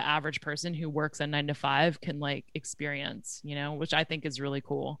the average person who works a 9 to 5 can like experience, you know, which I think is really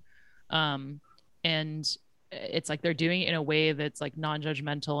cool. And it's like they're doing it in a way that's like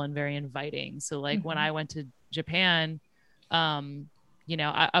non-judgmental and very inviting. So like when I went to Japan, you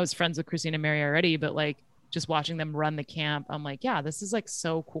know, I was friends with Christina Mary already, but like just watching them run the camp, I'm like, yeah, this is like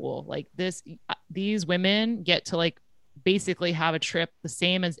so cool. Like these women get to like basically have a trip the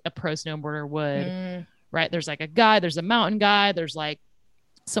same as a pro snowboarder would, right? There's like a guide, there's a mountain guide, there's like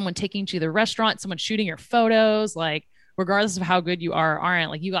someone taking you to the restaurant, someone shooting your photos, like regardless of how good you are or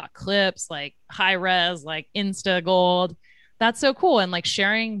aren't, like you got clips, like high res, like Insta gold. That's so cool. And like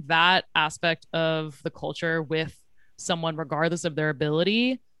sharing that aspect of the culture with someone, regardless of their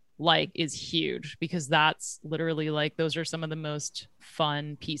ability, like is huge, because that's literally like, those are some of the most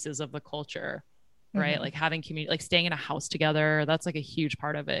fun pieces of the culture, right? Like having community, like staying in a house together, that's like a huge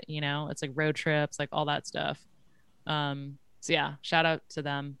part of it, you know. It's like road trips, like all that stuff. So yeah, shout out to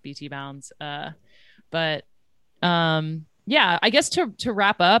them, BT Bounds. But yeah, I guess to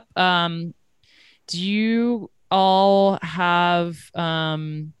wrap up, do you all have I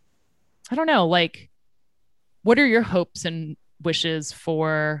don't know, like what are your hopes and wishes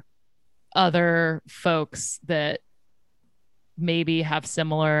for other folks that maybe have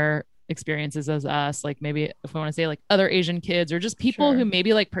similar experiences as us, like maybe if we want to say like other Asian kids or just people who Sure.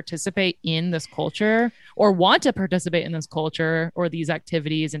 maybe like participate in this culture or want to participate in this culture or these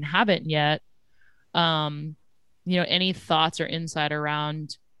activities and haven't yet, any thoughts or insight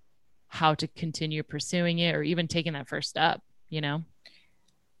around how to continue pursuing it or even taking that first step, you know?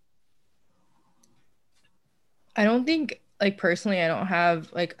 I don't think, like, personally, I don't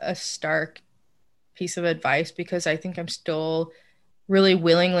have like a stark piece of advice because I think I'm still really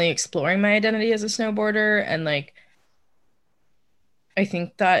willingly exploring my identity as a snowboarder. And like, I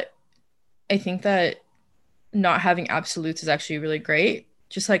think that, I think that not having absolutes is actually really great.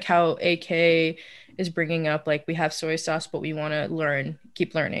 Just like how AK is bringing up, like, we have soy sauce, but we want to learn,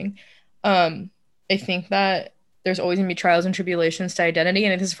 keep learning. Um, I think that there's always gonna be trials and tribulations to identity,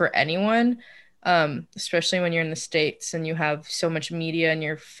 and it is for anyone, especially when you're in the States and you have so much media in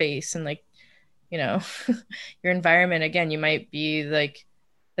your face and like, you know, your environment. Again, you might be like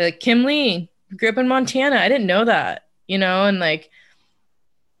Kim Lee grew up in Montana. I didn't know that, and like,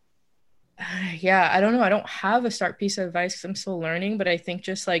 yeah, I don't know. I don't have a start piece of advice because I'm still learning, but I think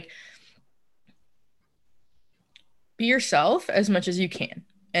just like be yourself as much as you can.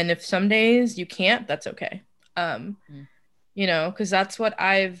 And if some days you can't, that's okay. Um, Mm. because that's what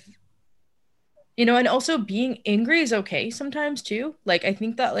and also being angry is okay sometimes too. Like, I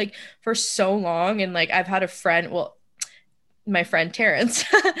think that, like, for so long, and like, I've had a friend, well, my friend Terrence,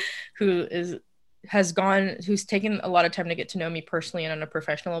 who who's taken a lot of time to get to know me personally and on a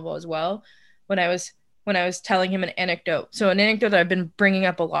professional level as well. When I was telling him an anecdote, so an anecdote that I've been bringing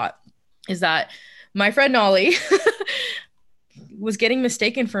up a lot is that my friend Nolly was getting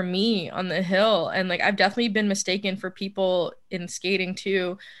mistaken for me on the hill, and like, I've definitely been mistaken for people in skating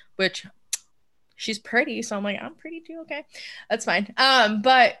too, which she's pretty, so I'm like, I'm pretty too, okay, that's fine.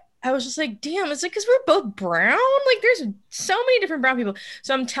 But I was just like, damn, it's like, because we're both brown, like, there's so many different brown people.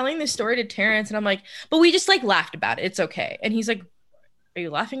 So I'm telling this story to Terrence, and I'm like, but we just like laughed about it, it's okay. And he's like, are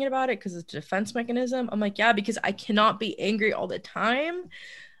you laughing about it because it's a defense mechanism? I'm like, yeah, because I cannot be angry all the time.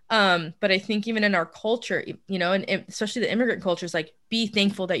 But I think even in our culture, and especially the immigrant culture, is like, be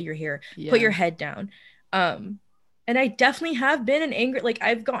thankful that you're here, put your head down. And I definitely have been an angry, like,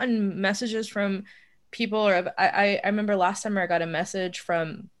 I've gotten messages from people, or I remember last summer I got a message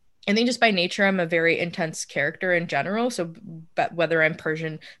from, I think just by nature, I'm a very intense character in general. So, but whether I'm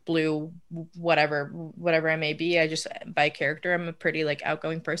Persian, blue, whatever I may be, I just, by character, I'm a pretty like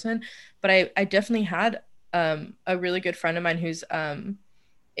outgoing person. But I definitely had a really good friend of mine who's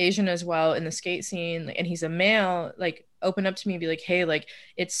Asian as well in the skate scene, and he's a male, like, open up to me and be like, hey, like,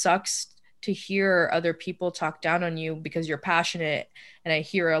 it sucks to hear other people talk down on you because you're passionate. And I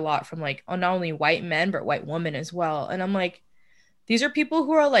hear a lot from, like, not only white men but white women as well. And I'm like, these are people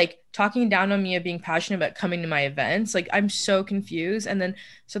who are like talking down on me of being passionate about coming to my events. Like, I'm so confused. And then,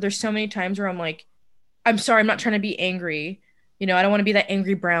 so there's so many times where I'm like, I'm sorry, I'm not trying to be angry. I don't want to be that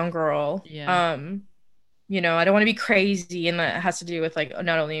angry brown girl. Yeah. I don't want to be crazy. And that has to do with, like,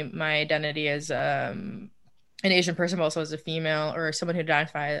 not only my identity as an Asian person, but also as a female or someone who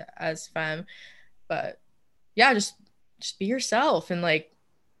identifies as femme. But yeah, just be yourself and like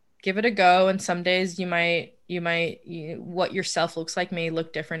give it a go. And some days what yourself looks like may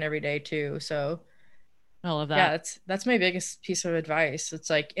look different every day too. So I love that. yeah, that's my biggest piece of advice. It's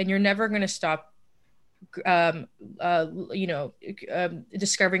like, and you're never going to stop um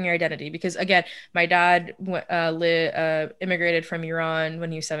discovering your identity, because again, my dad immigrated from Iran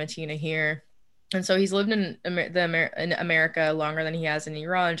when he was 17 here, and so he's lived in in America longer than he has in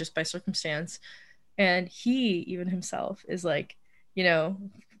Iran, just by circumstance. And he, even himself, is like, you know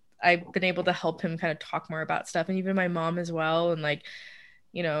I've been able to help him kind of talk more about stuff, and even my mom as well. And like,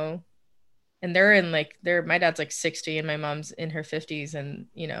 you know and they're in like they're my dad's like 60 and my mom's in her 50s, and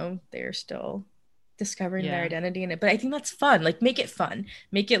they're still discovering their identity in it. But I think that's fun. Like, make it fun,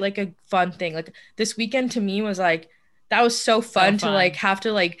 make it like a fun thing. Like, this weekend to me was like, that was so fun to like have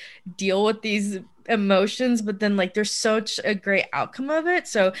to like deal with these emotions, but then like there's such a great outcome of it.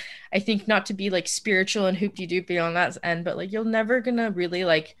 So I think, not to be like spiritual and hoopty-doopty on that end, but like, you're never gonna really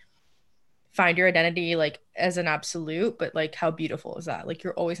like find your identity like as an absolute, but like, how beautiful is that? Like,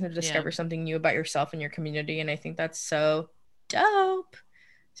 you're always going to discover something new about yourself and your community, and I think that's so dope.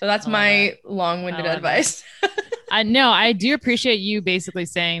 So that's my long-winded advice. I know, I do appreciate you basically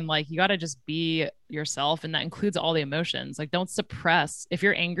saying like, you got to just be yourself, and that includes all the emotions. Like, don't suppress. If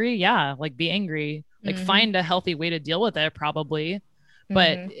you're angry, like, be angry, like find a healthy way to deal with it, probably.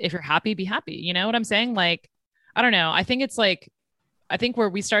 But if you're happy, be happy. You know what I'm saying? Like, I don't know, I think it's like, I think where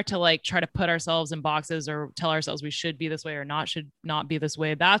we start to like try to put ourselves in boxes or tell ourselves we should be this way or not should not be this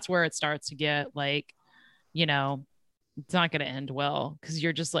way, that's where it starts to get like, you know, it's not going to end well because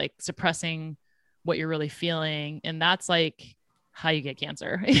you're just like suppressing what you're really feeling. And that's like how you get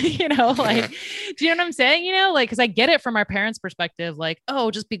cancer, you know, like, do you know what I'm saying? You know, like, cause I get it from our parents' perspective, like,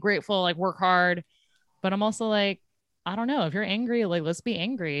 oh, just be grateful, like work hard. But I'm also like, I don't know, if you're angry, like, let's be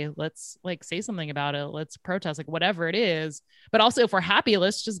angry. Let's like say something about it. Let's protest, like whatever it is. But also if we're happy,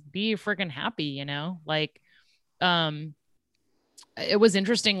 let's just be freaking happy, you know, like, um, it was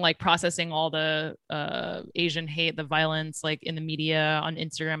interesting, like processing all the Asian hate, the violence, like in the media on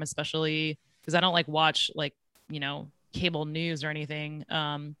Instagram, especially because I don't like watch like, you know, cable news or anything.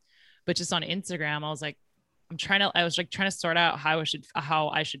 But just on Instagram, I was like trying to sort out how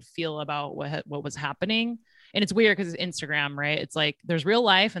I should feel about what was happening. And it's weird because it's Instagram, right? It's like there's real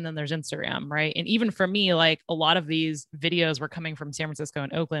life and then there's Instagram, right? And even for me, like a lot of these videos were coming from San Francisco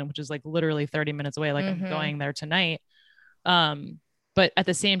and Oakland, which is like literally 30 minutes away. Like I'm going there tonight. But at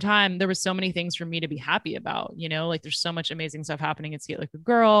the same time, there was so many things for me to be happy about, you know, like there's so much amazing stuff happening at Skate Like a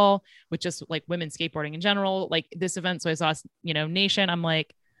Girl with just like women skateboarding in general, like this event. So I saw, you know, Nation, I'm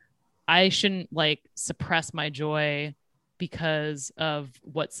like, I shouldn't like suppress my joy because of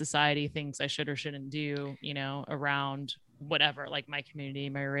what society thinks I should or shouldn't do, you know, around whatever, like my community,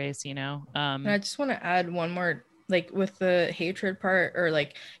 my race, you know. And I just want to add one more, like with the hatred part or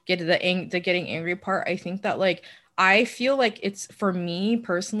like the getting angry part. I think that like I feel like it's, for me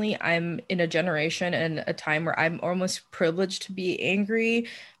personally, I'm in a generation and a time where I'm almost privileged to be angry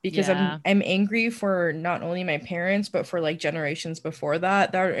because I'm angry for not only my parents but for like generations before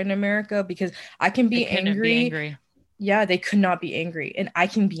that are in America, because I can be angry. Yeah, they could not be angry, and I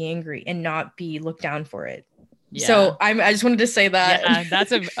can be angry and not be looked down for it. Yeah. So I just wanted to say that. Yeah,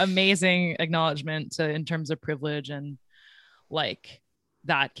 that's an amazing acknowledgement in terms of privilege and like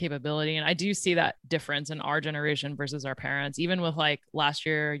that capability. And I do see that difference in our generation versus our parents, even with like last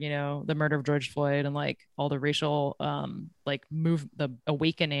year, you know, the murder of George Floyd and like all the racial the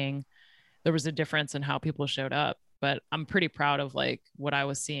awakening. There was a difference in how people showed up. But I'm pretty proud of like what I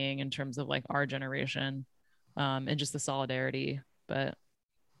was seeing in terms of like our generation and just the solidarity. But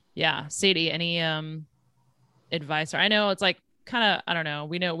yeah, Sadie, any advice? Or I know it's like kind of, I don't know,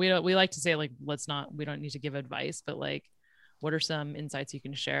 we like to say like we don't need to give advice, but like what are some insights you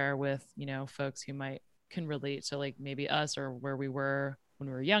can share with, you know, folks who can relate to like maybe us or where we were when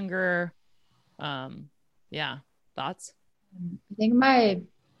we were younger? Yeah, thoughts? I think my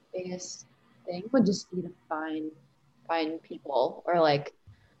biggest thing would just be to find people, or like,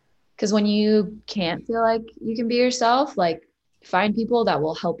 because when you can't feel like you can be yourself, like find people that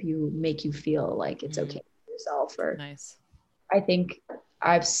will help you, make you feel like it's okay to be yourself. Or nice. I think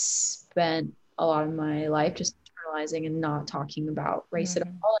I've spent a lot of my life just internalizing and not talking about race at all.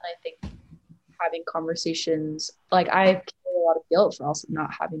 And I think having conversations, like I carry a lot of guilt for also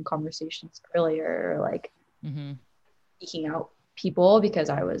not having conversations earlier, or like seeking out people because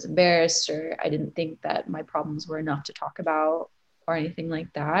I was embarrassed or I didn't think that my problems were enough to talk about or anything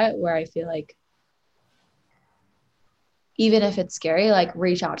like that, where I feel like even if it's scary, like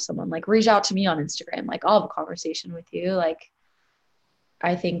reach out to someone, like reach out to me on Instagram, like I'll have a conversation with you. Like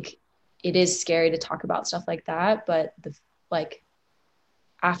I think it is scary to talk about stuff like that, but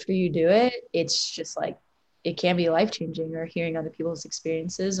after you do it, it's just like it can be life-changing, or hearing other people's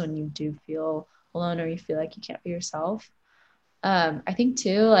experiences when you do feel alone or you feel like you can't be yourself. I think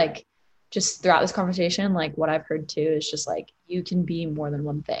too, like just throughout this conversation, like what I've heard too is just like you can be more than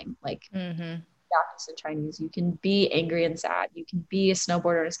one thing. Like Japanese and Chinese, you can be angry and sad, you can be a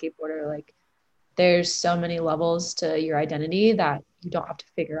snowboarder and a skateboarder. Like there's so many levels to your identity that you don't have to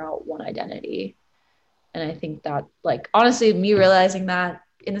figure out one identity. And I think that, like, honestly, me realizing that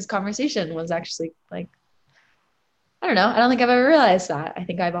in this conversation was actually like, I don't know, I don't think I've ever realized that. I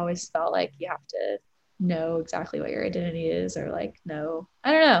think I've always felt like you have to know exactly what your identity is, or like know,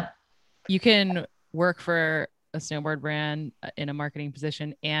 I don't know. You can work for a snowboard brand in a marketing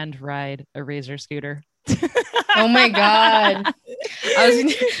position and ride a Razor scooter. Oh my god. I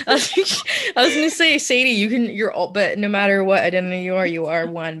was gonna say, Sadie, but no matter what identity you are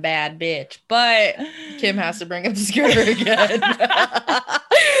one bad bitch. But Kim has to bring up the scooter again.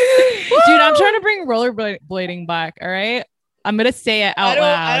 Dude, I'm trying to bring rollerblading back. All right, I'm gonna say it out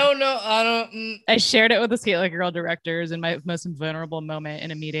loud. I don't know. I shared it with the Skate Like a Girl directors in my most vulnerable moment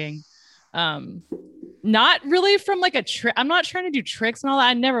in a meeting. Not really from like a trick. I'm not trying to do tricks and all that.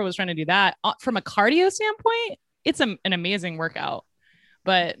 I never was trying to do that. From a cardio standpoint, it's an amazing workout,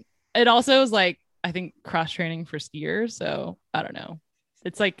 but it also is like, I think, cross training for skiers. So I don't know.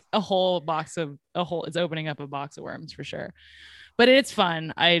 It's like it's opening up a box of worms for sure. but it's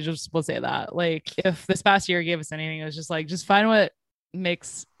fun. I just will say that. Like, if this past year gave us anything, it was just like, just find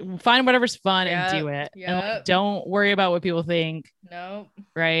whatever's fun and do it. And like, don't worry about what people think. Nope.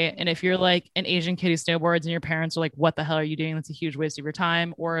 Right. And if you're like an Asian kid who snowboards and your parents are like, what the hell are you doing? That's a huge waste of your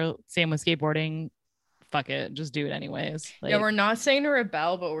time. Or same with skateboarding. Fuck it. Just do it anyways. Like, Yeah, we're not saying to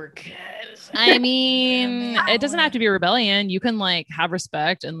rebel, but we're good. I mean, it doesn't have to be rebellion. You can like have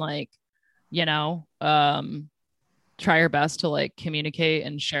respect and like, you know, try your best to like communicate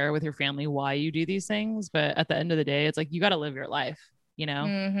and share with your family why you do these things. But at the end of the day, it's like, you got to live your life, you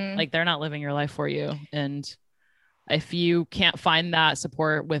know, like they're not living your life for you. And if you can't find that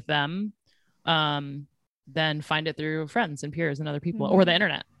support with them, then find it through friends and peers and other people or the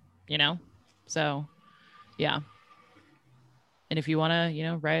internet, you know? So yeah. And if you want to, you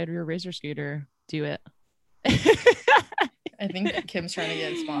know, ride your Razor scooter, do it. I think Kim's trying to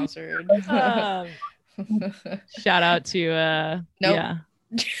get sponsored. Shout out to nope. Yeah.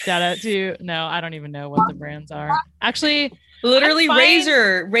 Shout out to I don't even know what the brands are. Actually, literally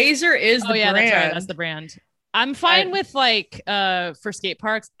Razor. Razor is the brand. That's right. That's the brand. I'm fine with like for skate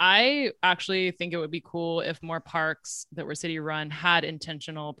parks. I actually think it would be cool if more parks that were city run had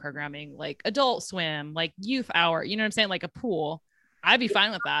intentional programming, like Adult Swim, like Youth Hour, you know what I'm saying? Like a pool. I'd be fine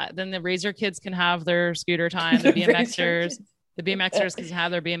with that. Then the Razor kids can have their scooter time, the BMXers can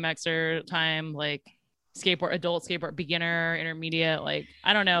have their BMXer time, like skateboard, adult skateboard, beginner, intermediate, like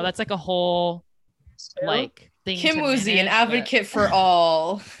I don't know. That's like a whole like thing. Kim Woozy, an advocate for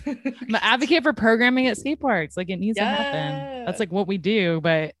all. I'm an advocate for programming at skate parks. Like it needs to happen. That's like what we do.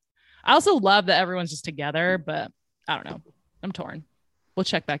 But I also love that everyone's just together, but I don't know. I'm torn. We'll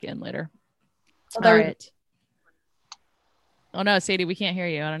check back in later. All right. Oh no, Sadie, we can't hear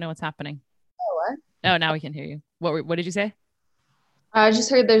you. I don't know what's happening. Oh, what? Oh, now we can hear you. What did you say? I just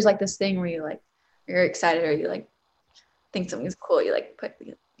heard there's like this thing where you like you're excited or you like think something's cool. You like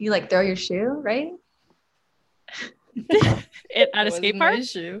throw your shoe, right? At a skate park?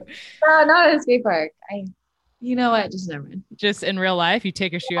 No, not at a skate park. You know what? Just never mind. Just in real life, you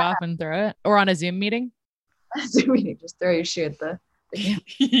take your shoe off and throw it, or on a Zoom meeting. Zoom meeting, just throw your shoe at the.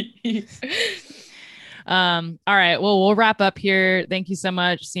 All right. Well, we'll wrap up here. Thank you so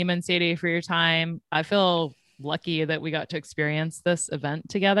much, Seema and Sadie, for your time. I feel lucky that we got to experience this event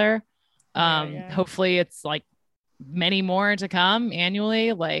together. Hopefully it's like many more to come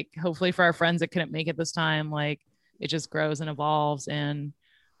annually. Like hopefully for our friends that couldn't make it this time, like it just grows and evolves. And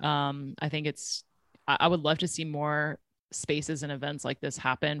I think I would love to see more spaces and events like this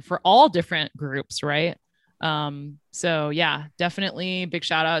happen for all different groups, right? So yeah, definitely big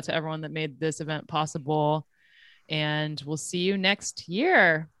shout out to everyone that made this event possible, and we'll see you next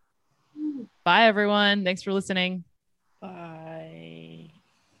year. Bye everyone. Thanks for listening. Bye.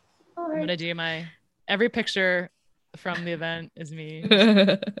 I'm going to do every picture from the event is me.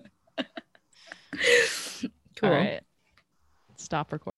 Cool. All right. Stop recording.